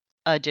older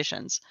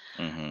editions.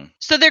 Hmm.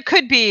 So there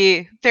could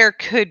be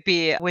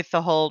with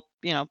the whole,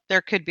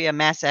 there could be a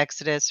mass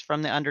exodus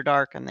from the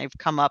Underdark and they've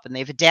come up and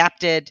they've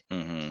adapted.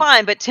 Hmm.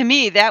 Fine, but to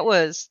me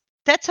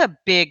that's a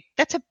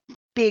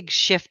big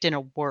shift in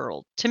a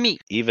world to me.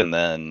 Even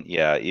then,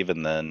 yeah,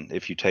 even then,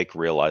 if you take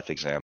real life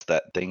examples,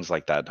 that things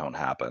like that don't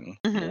happen.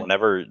 Mhm.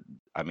 Whenever,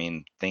 I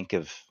mean, think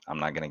of, I'm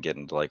not going to get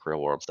into like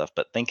real world stuff,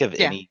 but think of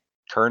Yeah. any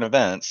current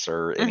events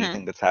or Mhm.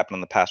 anything that's happened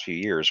in the past few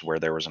years where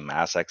there was a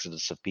mass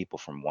exodus of people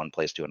from one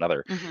place to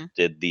another. Mhm.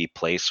 Did the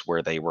place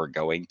where they were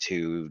going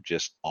to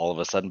just all of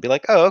a sudden be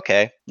like, oh,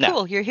 okay, no,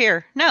 Cool, you're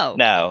here. No.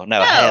 no, no,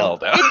 No. hell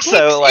no. It So,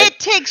 takes like, it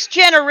takes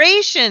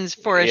generations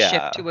for a shift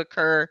yeah. to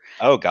occur.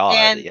 Oh, God.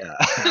 And Yeah.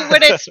 so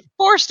when it's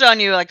forced on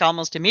you like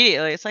almost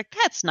immediately, it's like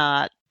that's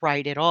not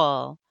right at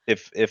all.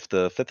 If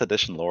the fifth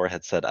edition lore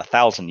had said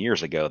 1,000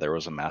 years ago there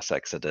was a mass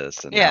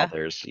exodus and now Yeah.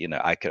 there's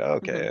I could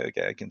Mhm.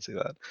 okay I can see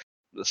that.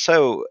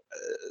 So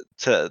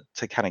to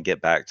kind of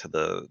get back to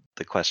the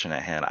question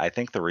at hand, I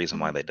think the reason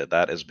why Mhm. they did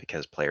that is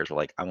because players were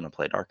like, I want to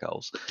play Dark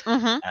Elves,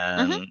 Mhm. Mhm.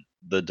 and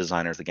the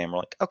designers of the game were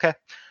like, okay,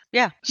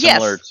 Yeah.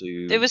 similar Yes.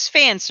 It to was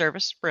fan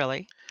service,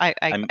 really. I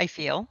I, I'm I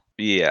feel.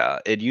 yeah,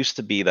 it used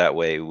to be that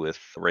way with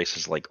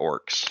races like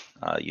orcs.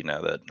 You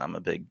know that I'm a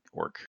big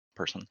orc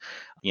person.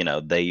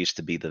 They used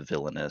to be the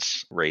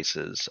villainous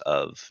races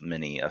of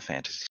many a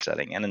fantasy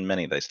setting, and in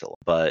many they still.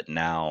 But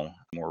now,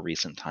 more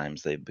recent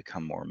times, they've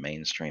become more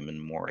mainstream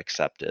and more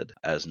accepted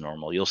as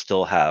normal. You'll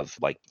still have,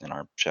 like in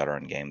our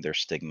Shadowrun game, there's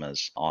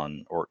stigmas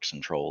on orcs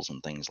and trolls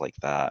and things like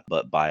that.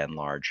 But by and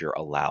large, you're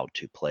allowed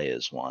to play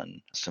as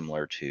one,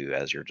 similar to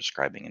as you're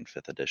describing in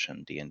Fifth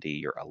Edition D&D.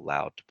 You're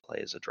allowed to play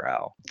as a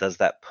drow. Does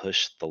that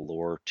push the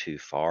lore too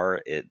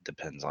far? It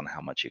depends on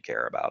how much you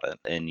care about it.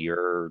 In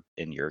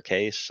your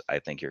case, I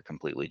think you're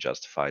completely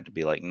justified to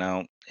be like,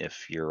 no,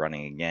 if you're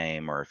running a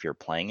game or if you're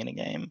playing in a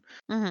game,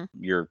 Mhm.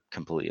 you're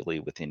completely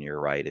within your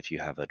right if you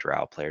have a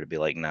drow player to be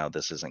like, no,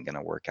 this isn't going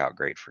to work out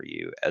great for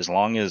you. As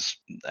long as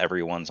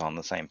everyone's on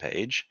the same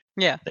page,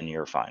 Yeah. then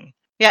you're fine.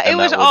 Yeah, it And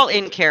was that would, all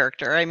in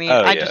character. I mean,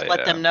 oh, I yeah, just let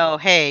yeah. them know,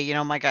 "Hey,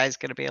 my guy's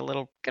gonna be a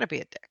dick."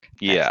 That's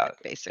Yeah, it,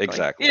 basically.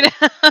 exactly.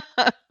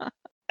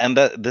 And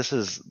this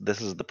is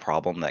the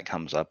problem that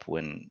comes up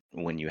when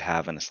you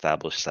have an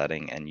established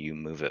setting and you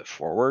move it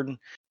forward,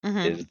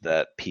 Mhm. is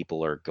that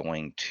people are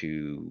going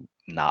to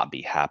not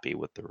be happy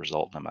with the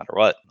result no matter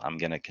what. I'm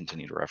going to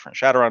continue to reference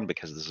Shadowrun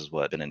because this is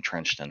what I've been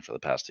entrenched in for the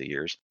past 2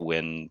 years.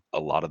 When a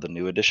lot of the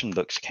new edition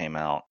books came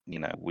out,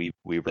 we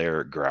were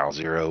there at Ground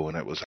Zero when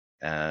it was,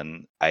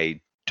 and I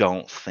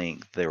don't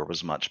think there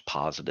was much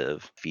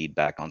positive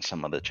feedback on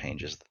some of the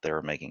changes that they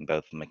were making,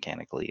 both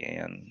mechanically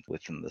and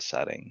within the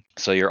setting.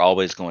 So you're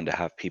always going to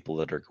have people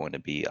that are going to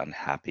be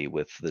unhappy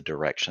with the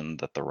direction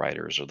that the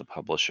writers or the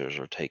publishers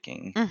are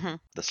taking Mhm.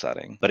 the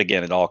setting. But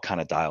again, it all kind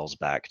of dials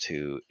back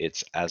to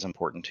it's as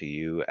important to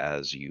you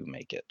as you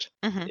make it.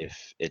 Mhm.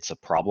 If it's a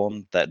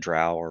problem that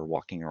drow are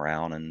walking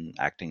around and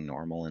acting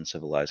normal in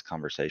civilized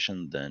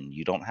conversation, then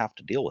you don't have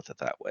to deal with it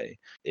that way.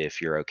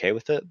 If you're okay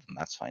with it, then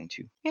that's fine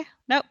too. Yeah.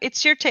 No,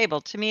 it's your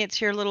table. To me, it's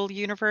your little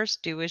universe.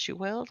 Do as you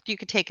will. You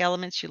could take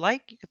elements you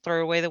like. You could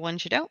throw away the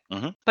ones you don't.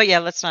 Hmm. But yeah,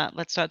 let's not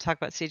talk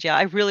about CGI.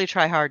 I really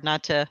try hard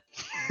not to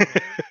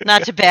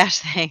bash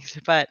things,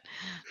 but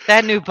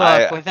that new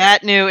book I with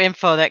that new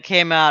info that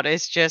came out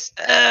is just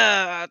it's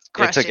it took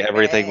crushing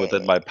everything me.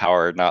 within my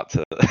power not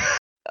to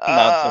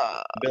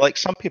Uh, be like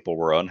some people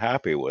were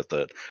unhappy with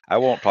it. I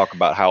won't talk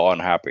about how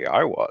unhappy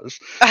I was,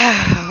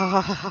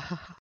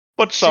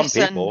 but it's some just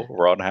an people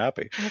were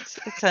unhappy.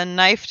 it's a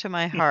knife to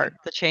my heart,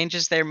 the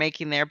changes they're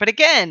making there. But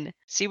again,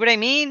 see what I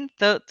mean?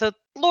 The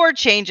lore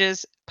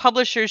changes,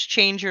 publishers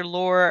change your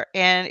lore,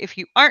 and if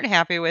you aren't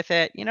happy with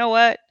it, you know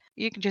what?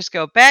 You can just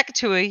go back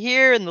to a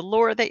year in the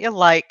lore that you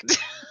liked.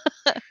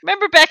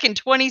 Remember back in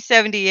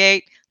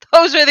 2078?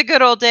 Those are the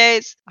good old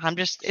days.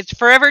 It's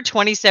forever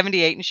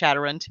 2078 in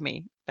Shadowrun to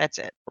me. That's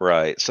it.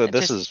 Right. So It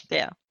just,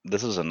 yeah.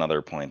 this is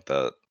another point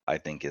that I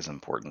think is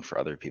important for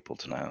other people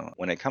to know.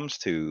 When it comes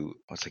to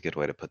what's a good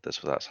way to put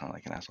this without sounding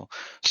like an asshole?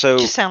 So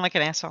Just sound like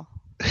an asshole.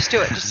 Just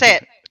do it. Just say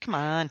it. Come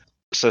on.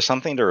 so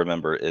something to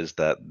remember is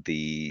that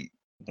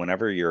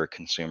whenever you're a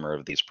consumer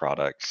of these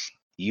products,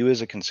 you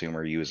as a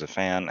consumer, you as a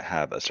fan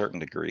have a certain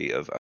degree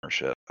of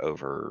ownership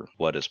over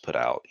what is put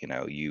out. You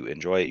know, you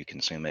enjoy it, you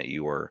consume it,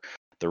 you are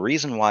the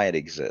reason why it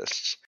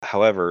exists.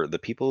 However, the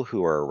people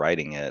who are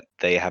writing it,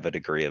 they have a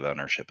degree of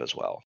ownership as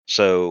well.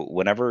 So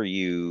whenever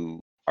you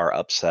are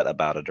upset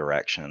about a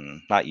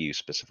direction, not you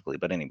specifically,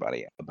 but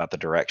anybody, about the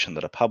direction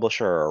that a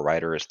publisher or a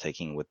writer is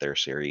taking with their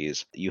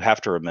series, you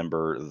have to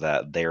remember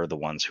that they're the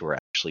ones who are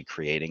actually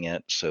creating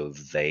it, so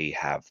they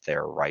have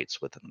their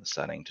rights within the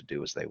setting to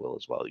do as they will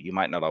as well. You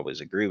might not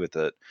always agree with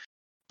it,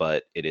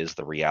 but it is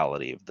the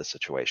reality of the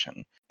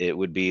situation. It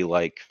would be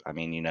like, I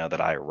mean, you know,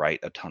 that I write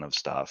a ton of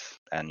stuff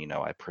and, you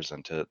know, I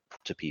present it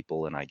to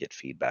people and I get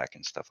feedback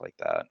and stuff like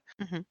that.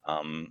 Hmm.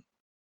 Um,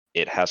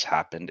 it has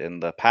happened in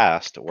the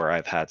past where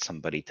I've had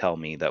somebody tell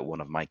me that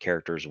one of my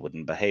characters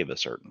wouldn't behave a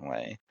certain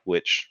way,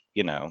 which,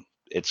 you know,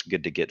 it's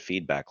good to get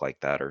feedback like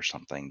that or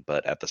something.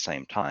 But at the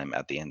same time,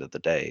 at the end of the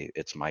day,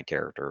 it's my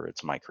character,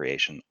 it's my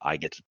creation. I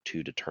get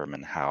to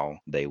determine how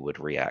they would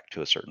react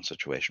to a certain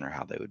situation or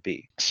how they would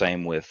be.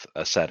 Same with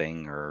a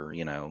setting or,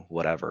 you know,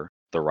 whatever.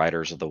 The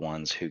writers are the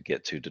ones who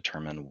get to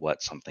determine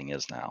what something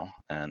is now.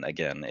 And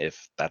again,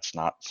 if that's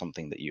not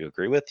something that you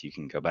agree with, you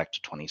can go back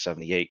to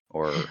 2078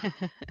 or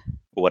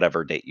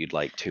whatever date you'd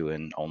like to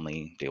and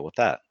only deal with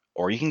that.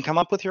 Or you can come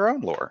up with your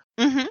own lore.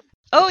 Hmm.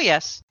 Oh, That's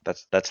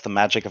yes. that's the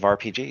magic of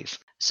RPGs.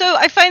 So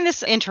I find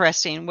this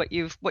interesting what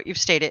you've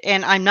stated,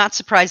 and I'm not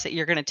surprised that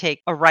you're going to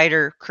take a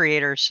writer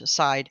creator's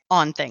side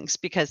on things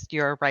because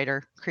you're a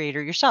writer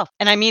creator yourself,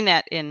 and I mean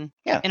that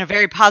Yeah, in a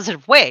very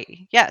positive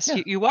way. Yes,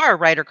 yeah. you are a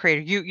writer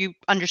creator. You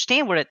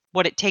understand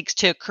what it takes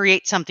to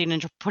create something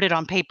and to put it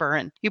on paper,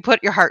 and you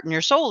put your heart and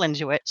your soul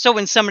into it. So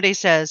when somebody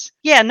says,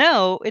 "Yeah,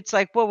 no," it's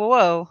like, "Whoa, whoa,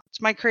 whoa!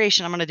 It's my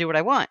creation. I'm going to do what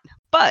I want."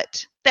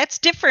 But that's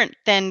different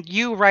than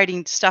you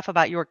writing stuff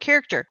about your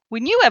character.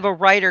 When you have a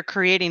writer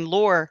creating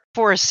lore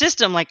for a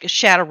system like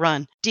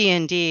Shadowrun,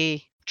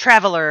 D&D,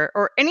 Traveler,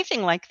 or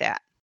anything like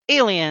that,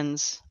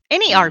 Aliens,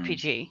 any Hmm.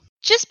 RPG,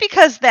 just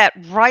because that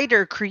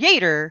writer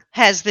creator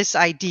has this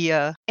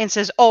idea and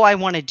says, "Oh, I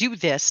want to do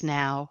this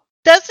now,"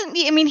 doesn't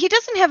I mean he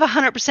doesn't have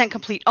 100%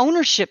 complete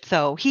ownership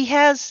though. He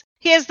has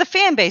the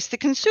fan base, the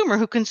consumer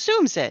who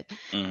consumes it.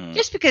 Hmm.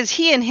 Just because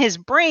he in his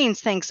brains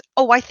thinks,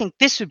 "Oh, I think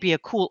this would be a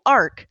cool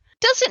arc,"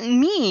 doesn't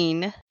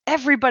mean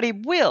everybody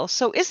will.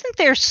 So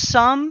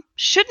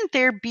shouldn't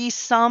there be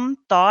some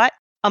thought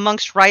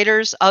amongst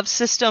writers of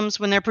systems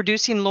when they're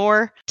producing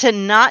lore to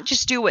not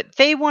just do what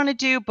they want to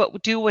do,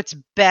 but do what's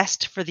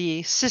best for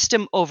the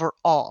system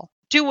overall?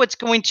 Do what's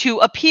going to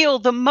appeal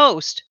the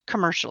most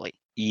commercially.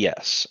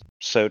 Yes.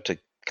 So to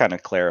kind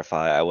of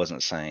clarify, I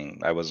wasn't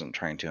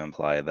trying to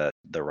imply that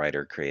the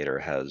writer creator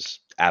has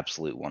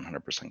absolute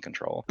 100%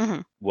 control. Hmm.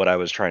 What I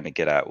was trying to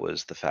get at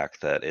was the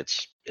fact that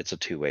it's a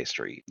two-way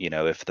street. You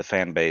know, if the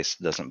fan base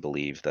doesn't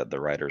believe that the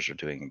writers are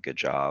doing a good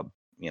job,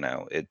 you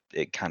know,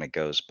 it kind of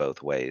goes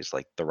both ways.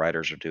 Like the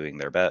writers are doing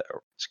their best,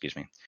 excuse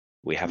me.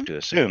 We have to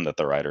assume that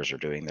the writers are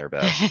doing their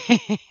best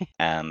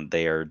and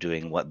they are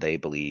doing what they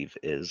believe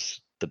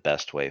is the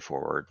best way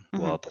forward.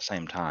 Well, Hmm. at the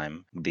same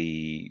time,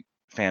 the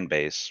fan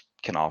base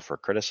can offer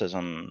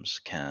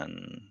criticisms,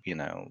 can, you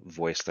know,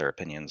 voice their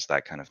opinions,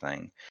 that kind of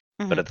thing.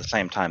 But Hmm. at the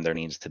same time, there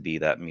needs to be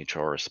that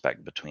mutual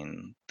respect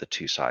between the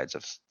two sides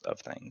of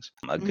things.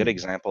 A good Hmm.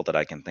 example that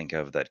I can think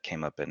of that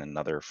came up in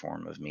another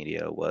form of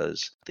media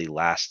was the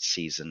last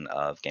season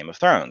of Game of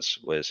Thrones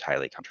was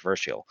highly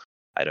controversial.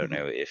 I don't Hmm.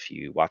 know if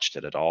you watched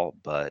it at all,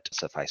 but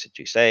suffice it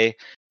to say,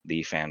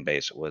 the fan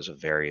base was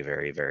very,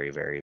 very, very,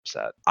 very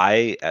upset.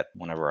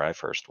 Whenever I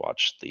first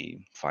watched the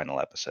final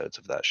episodes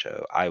of that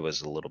show, I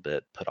was a little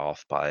bit put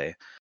off by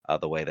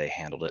the way they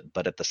handled it.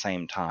 But at the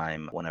same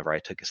time, whenever I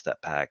took a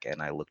step back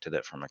and I looked at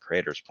it from a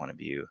creator's point of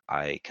view,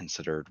 I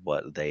considered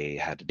what they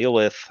had to deal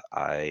with.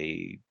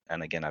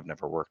 And again, I've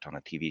never worked on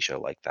a TV show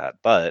like that,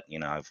 but you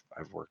know,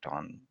 I've worked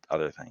on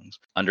other things.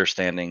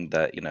 Understanding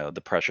that, you know,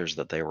 the pressures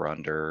that they were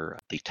under,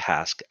 the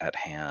task at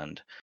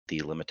hand,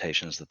 the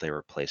limitations that they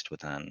were placed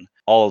within,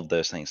 all of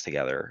those things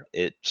together,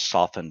 it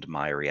softened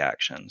my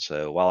reaction.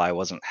 So while I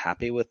wasn't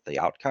happy with the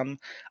outcome,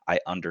 I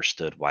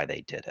understood why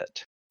they did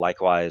it.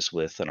 Likewise,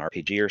 with an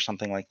RPG or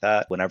something like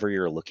that, whenever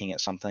you're looking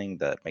at something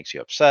that makes you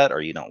upset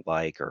or you don't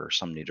like, or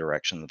some new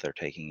direction that they're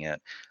taking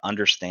it,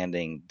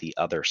 understanding the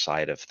other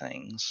side of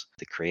things,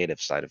 the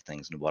creative side of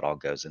things, and what all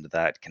goes into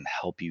that can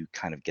help you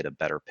kind of get a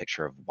better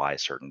picture of why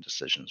certain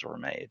decisions were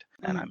made.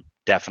 And Hmm. I'm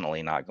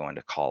definitely not going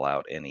to call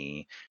out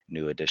any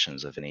new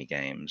editions of any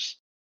games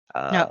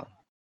No. uh,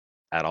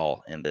 at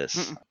all in this.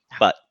 Mm-mm.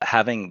 But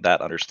having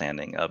that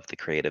understanding of the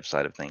creative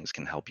side of things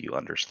can help you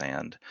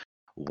understand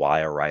why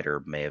a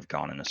writer may have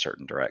gone in a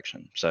certain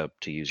direction. So,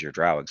 to use your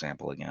drow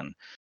example again,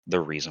 The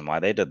reason why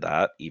they did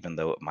that, even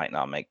though it might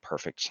not make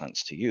perfect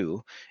sense to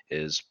you,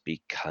 is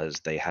because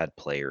they had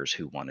players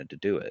who wanted to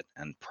do it.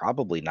 And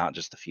probably not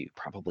just a few,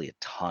 probably a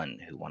ton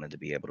who wanted to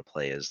be able to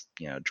play as,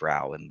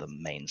 Drow in the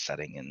main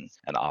setting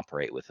and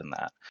operate within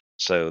that.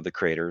 So the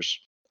creators,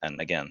 and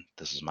again,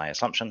 this is my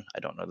assumption, I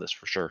don't know this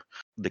for sure.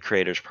 The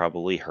creators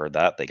probably heard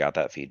that, they got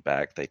that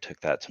feedback, they took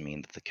that to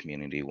mean that the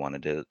community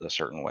wanted it a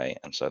certain way,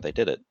 and so they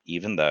did it,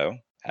 even though,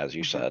 as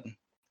you said,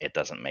 it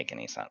doesn't make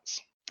any sense.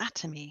 Not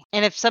to me.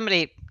 And if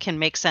somebody can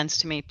make sense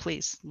to me,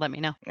 please let me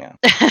know. Yeah.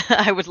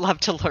 I would love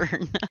to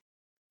learn.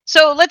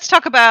 So let's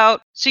talk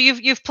about. So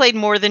you've played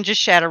more than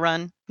just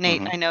Shadowrun,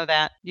 Nate. I know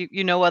that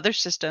you know other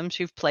systems.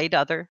 You've played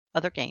other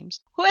games.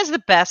 Who has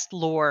the best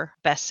lore,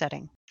 best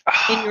setting,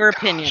 in your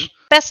opinion?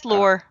 Best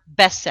lore,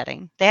 best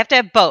setting. They have to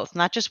have both,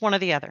 not just one or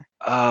the other.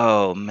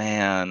 Oh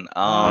man.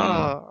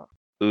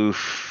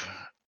 Oof.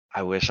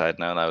 I wish I'd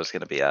known I was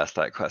going to be asked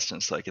that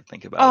question so I could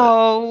think about it.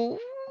 Oh,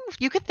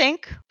 you could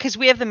think, because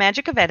we have the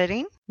magic of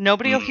editing.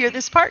 Nobody will hear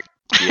this part.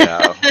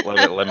 Yeah,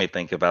 let me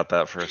think about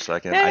that for a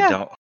second.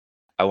 Yeah.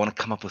 I want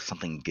to come up with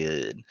something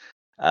good.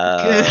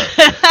 Good.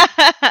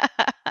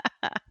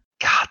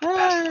 God, the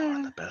best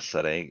lore, the best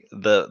setting.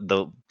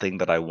 The thing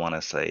that I want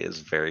to say is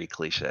very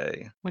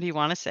cliche. What do you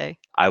want to say?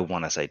 I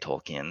want to say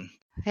Tolkien.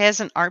 He has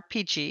an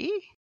RPG.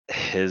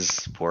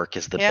 His work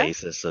is the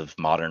basis of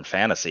modern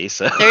fantasy.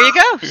 So there you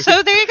go.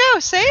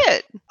 Say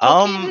it.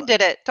 Tolkien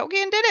did it.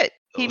 Tolkien did it.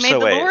 He made the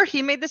lore.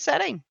 He made the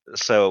setting.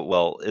 So,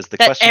 well, is the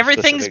that question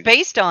everything's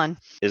based on?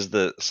 Is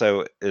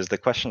the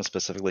question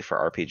specifically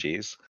for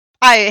RPGs?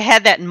 I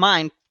had that in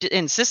mind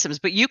in systems,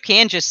 but you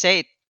can just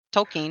say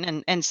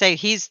Tolkien and say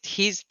he's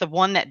the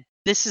one that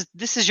this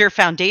is your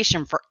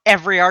foundation for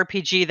every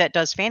RPG that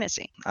does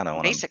fantasy. I don't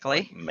want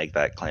basically to make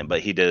that claim,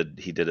 but he did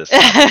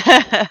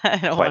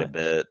quite a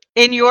bit.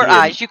 In your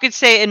eyes, you could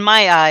say, in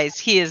my eyes,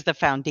 he is the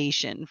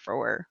foundation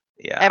for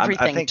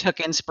everything. I took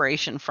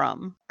inspiration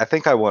from. I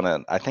think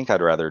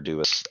I'd rather do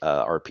a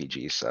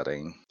RPG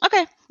setting. Okay,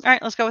 all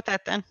right, let's go with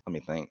that then. Let me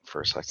think for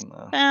a second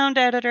though. Sound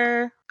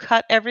editor,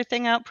 cut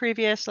everything out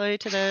previously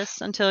to this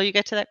until you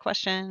get to that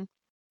question.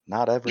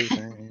 Not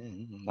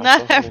everything.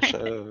 Not the whole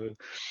show.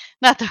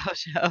 Not the whole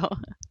show.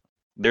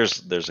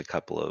 There's a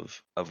couple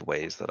of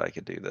ways that I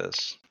could do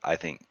this. I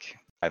think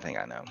I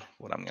know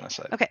what I'm gonna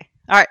say. Okay.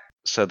 All right.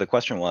 So the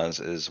question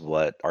is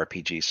what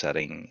RPG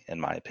setting, in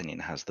my opinion,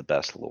 has the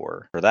best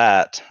lore? For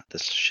that,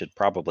 this should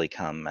probably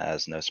come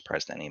as no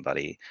surprise to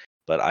anybody,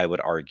 but I would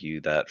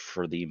argue that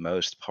for the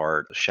most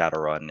part,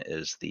 Shadowrun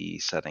is the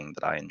setting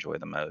that I enjoy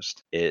the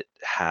most. It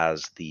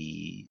has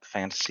the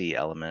fantasy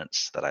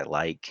elements that I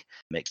like,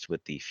 mixed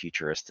with the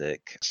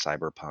futuristic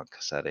cyberpunk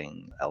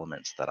setting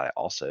elements that I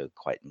also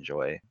quite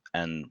enjoy.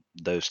 And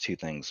those two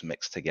things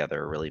mixed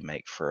together really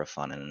make for a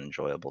fun and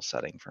enjoyable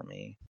setting for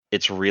me.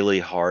 It's really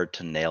hard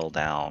to nail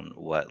down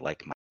what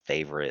like my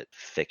favorite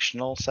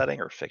fictional setting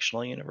or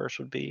fictional universe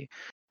would be.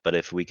 But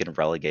if we can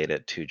relegate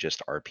it to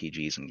just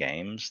RPGs and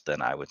games,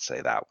 then I would say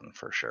that one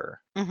for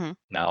sure. Mm-hmm.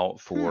 Now,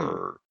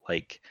 for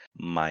like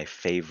my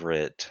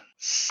favorite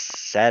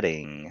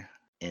setting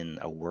in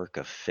a work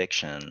of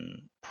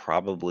fiction,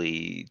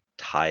 probably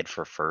tied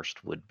for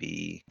first would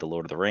be the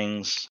Lord of the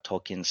Rings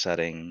Tolkien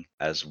setting,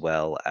 as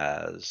well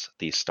as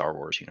the Star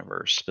Wars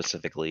universe,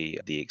 specifically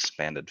the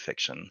expanded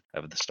fiction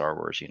of the Star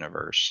Wars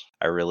universe.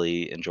 I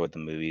really enjoyed the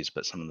movies,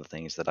 but some of the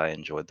things that I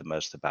enjoyed the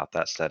most about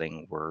that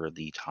setting were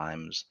the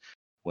times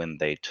when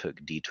they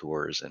took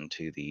detours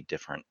into the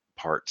different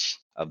parts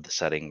of the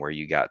setting where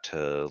you got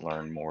to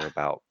learn more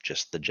about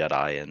just the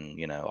Jedi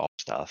and, all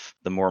stuff.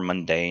 The more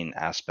mundane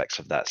aspects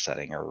of that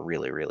setting are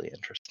really, really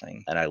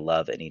interesting. And I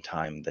love any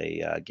time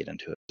they get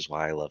into it, which is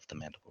why I love The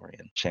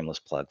Mandalorian. Shameless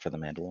plug for The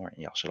Mandalorian.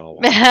 Y'all should all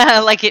watch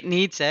it. Like it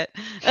needs it.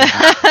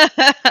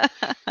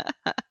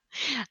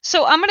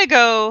 So I'm gonna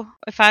go,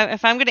 if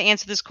I'm gonna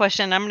answer this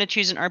question, I'm gonna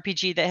choose an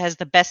RPG that has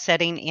the best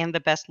setting and the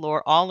best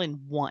lore all in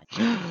one.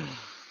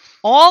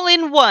 All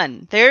in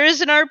one. There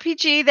is an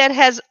RPG that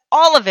has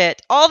all of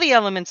it, all the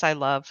elements I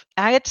love.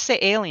 I had to say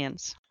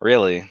Aliens.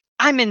 Really?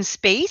 I'm in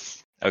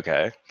space.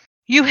 Okay.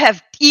 You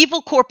have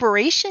evil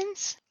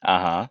corporations.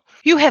 Uh-huh.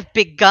 You have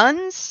big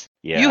guns.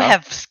 Yeah. You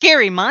have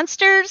scary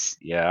monsters.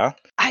 Yeah.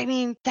 I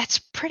mean, that's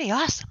pretty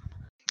awesome.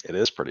 It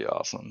is pretty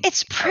awesome.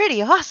 It's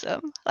pretty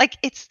awesome. Like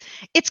it's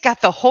got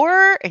the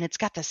horror and it's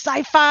got the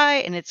sci-fi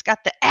and it's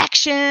got the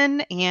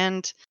action,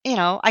 and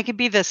I could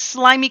be the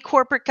slimy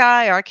corporate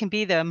guy, or I can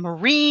be the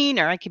Marine,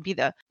 or I could be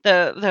the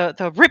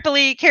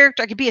Ripley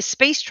character. I could be a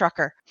space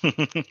trucker.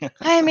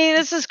 I mean,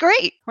 this is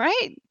great,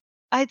 right?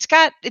 It's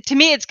got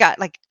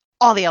like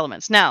all the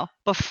elements. Now,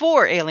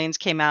 before Aliens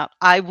came out,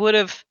 I would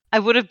have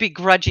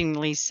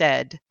begrudgingly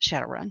said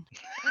Shadowrun.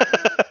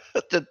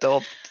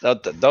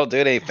 Don't do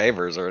any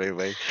favors or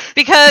anything.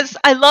 Because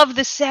I love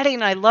the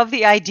setting. I love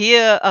the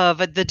idea of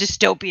the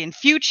dystopian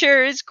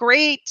future is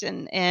great,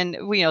 and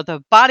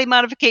the body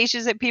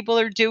modifications that people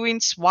are doing,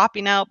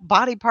 swapping out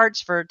body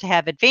parts to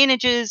have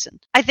advantages. And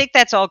I think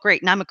that's all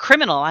great. And I'm a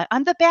criminal.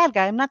 I'm the bad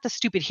guy. I'm not the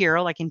stupid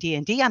hero like in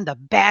D&D. I'm the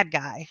bad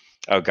guy.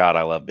 Oh God,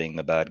 I love being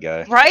the bad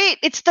guy. Right?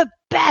 It's the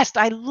best.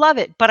 I love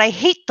it. But I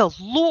hate the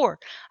lore.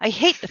 I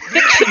hate the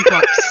fiction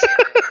books.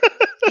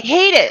 I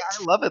hate it.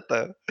 I love it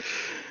though.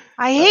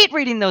 I hate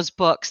reading those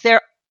books.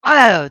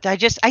 I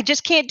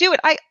just can't do it.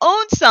 I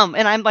own some,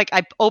 and I'm like,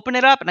 I open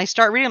it up and I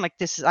start reading. I'm like,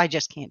 I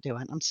just can't do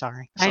it. I'm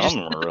sorry. I Some of just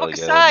them put are the really book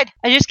good. aside.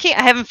 I just can't.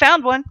 I haven't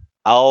found one.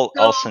 I'll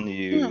So, send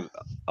you one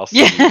or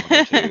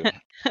yeah. two.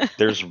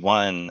 There's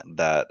one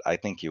that I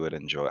think you would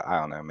enjoy. I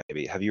don't know,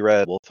 maybe. Have you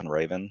read Wolf and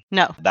Raven?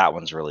 No. That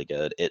one's really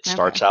good. It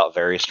starts out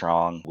very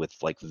strong with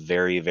like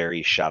very,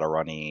 very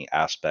Shadowrunny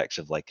aspects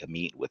of like a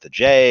meet with a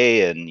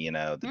J, and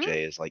the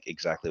J is like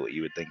exactly what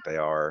you would think they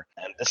are.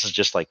 And this is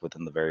just like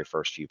within the very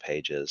first few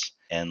pages.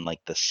 And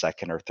like the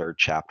second or third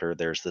chapter,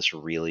 there's this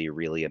really,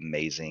 really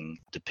amazing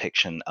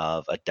depiction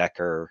of a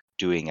Decker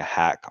doing a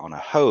hack on a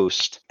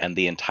host, and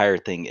the entire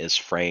thing is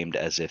framed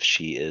as if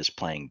she is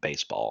playing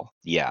baseball.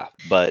 Yeah,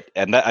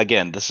 and that,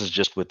 again, this is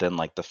just within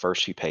like the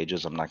first few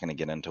pages. I'm not going to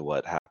get into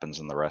what happens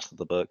in the rest of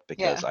the book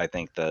because I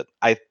think that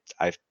I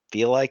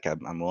feel like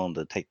I'm willing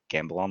to take a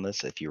gamble on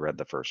this. If you read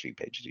the first few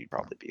pages, you'd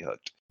probably be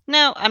hooked.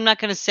 No, I'm not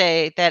going to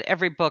say that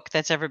every book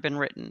that's ever been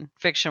written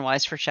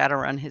fiction-wise for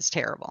Shadowrun is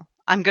terrible.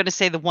 I'm going to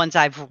say the ones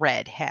I've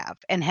read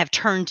have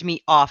turned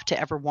me off to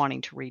ever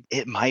wanting to read.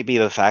 It might be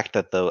the fact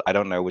that I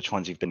don't know which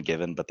ones you've been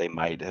given, but they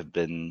might have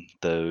been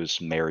those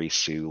Mary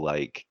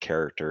Sue-like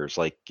characters,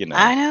 like,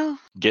 I know.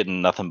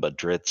 getting nothing but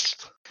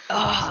drits.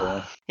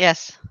 Oh,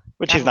 yes.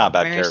 Which he's not a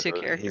bad Mary Sue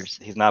character. characters.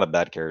 He's not a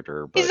bad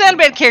character. But, he's not a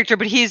bad character,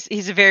 but he's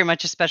very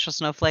much a special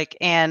snowflake.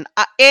 And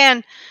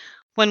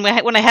when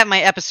I have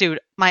my episode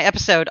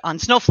on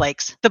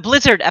snowflakes, the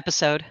Blizzard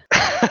episode,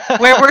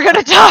 where we're going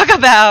to talk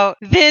about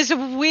this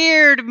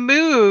weird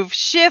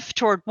shift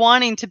toward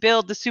wanting to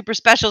build the super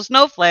special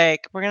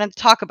snowflake. We'll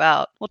talk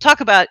about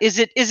is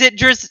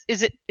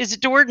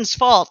it Jordan's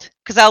fault?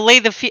 Because I'll lay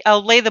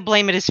the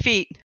blame at his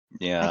feet.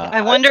 Yeah.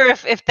 I wonder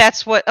if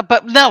that's what.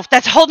 But no,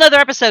 that's a whole nother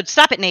episode.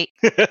 Stop it, Nate.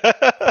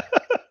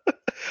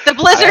 The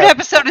Blizzard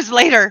episode is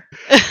later.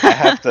 I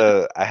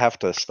have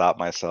to stop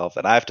myself,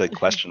 and I have to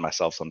question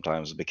myself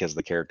sometimes, because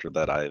the character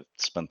that I've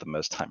spent the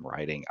most time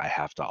writing, I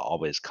have to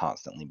always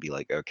constantly be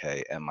like,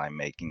 okay, am I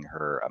making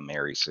her a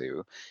Mary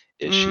Sue?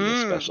 Is she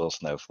a special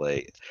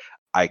snowflake?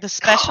 The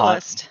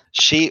specialist.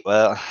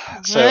 I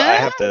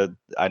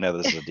know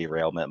this is a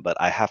derailment, but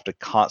I have to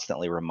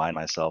constantly remind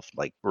myself,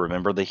 like,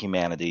 remember the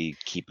humanity,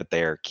 keep it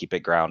there, keep it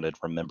grounded,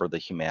 remember the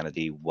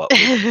humanity, what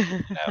would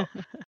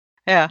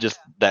yeah. Just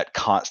that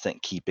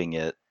constant keeping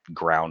it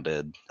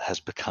grounded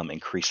has become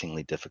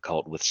increasingly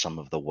difficult with some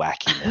of the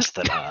wackiness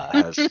that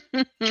has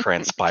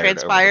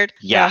transpired.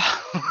 Yeah.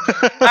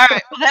 All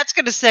right. Well, that's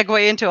going to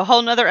segue into a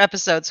whole nother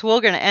episode, so we're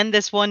going to end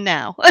this one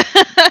now.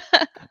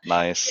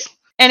 Nice.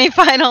 Any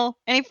final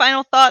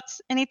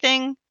thoughts?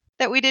 Anything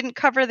that we didn't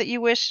cover that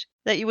you wish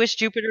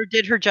Jupiter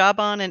did her job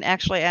on and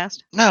actually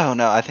asked? No,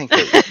 I think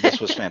that this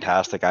was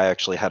fantastic. I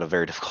actually had a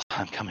very difficult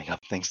time coming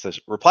up with things to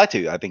reply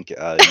to. I think you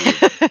were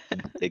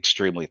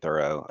extremely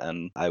thorough,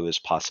 and I was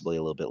possibly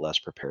a little bit less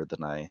prepared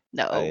than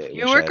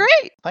you were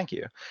great. Thank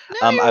you.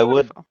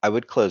 No, I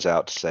would close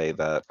out to say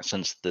that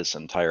since this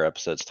entire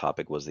episode's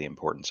topic was the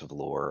importance of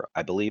lore,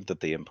 I believe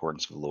that the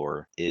importance of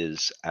lore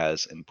is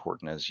as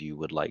important as you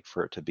would like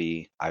for it to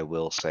be. I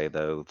will say,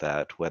 though,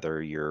 that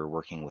whether you're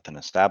working with an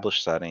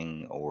established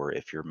setting or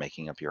if you're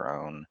making up your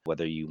own,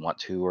 whether you want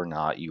to or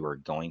not, you are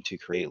going to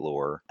create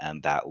lore,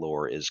 and that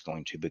lore is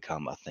going to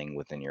become a thing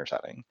within your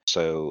setting.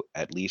 So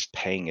at least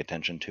paying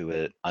attention to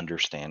it,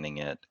 understanding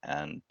it,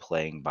 and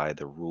playing by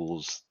the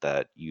rules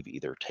that you've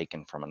either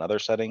taken from another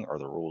setting or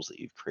the rules that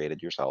you've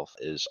created yourself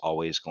is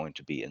always going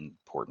to be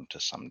important to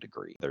some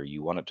degree, whether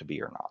you want it to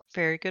be or not.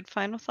 Very good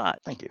final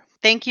thought. Thank you.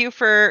 Thank you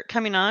for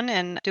coming on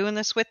and doing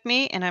this with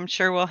me, and I'm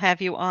sure we'll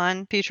have you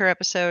on future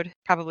episode,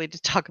 probably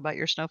to talk about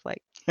your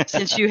snowflake.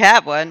 Since you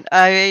have one,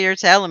 you're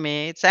telling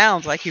me it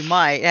sounds like you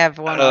might have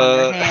one on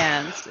your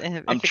hands.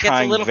 If I'm it gets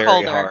trying a little very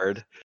colder.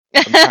 hard.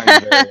 I'm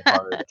trying very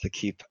hard to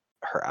keep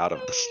her out of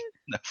the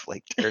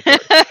snowflake territory.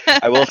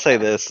 I will say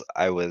this: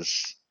 I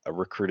was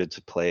recruited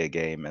to play a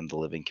game in the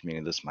Living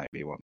Community. This might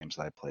be one of the games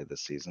I play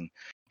this season,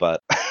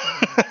 but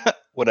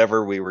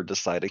whenever we were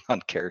deciding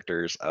on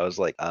characters, I was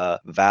like,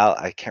 Val,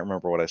 I can't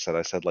remember what I said.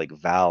 I said, like,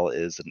 Val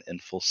is an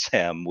infant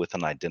Sam with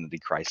an identity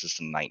crisis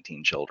and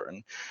 19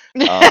 children.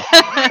 Well,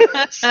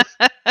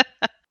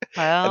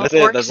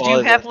 orcs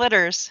do have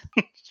litters.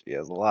 She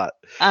has a lot.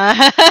 All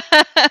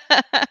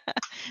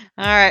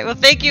right. Well,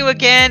 thank you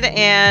again.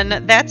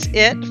 And that's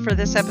it for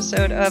this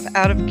episode of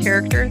Out of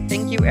Character.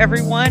 Thank you,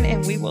 everyone.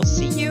 And we will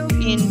see you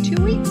in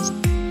 2 weeks.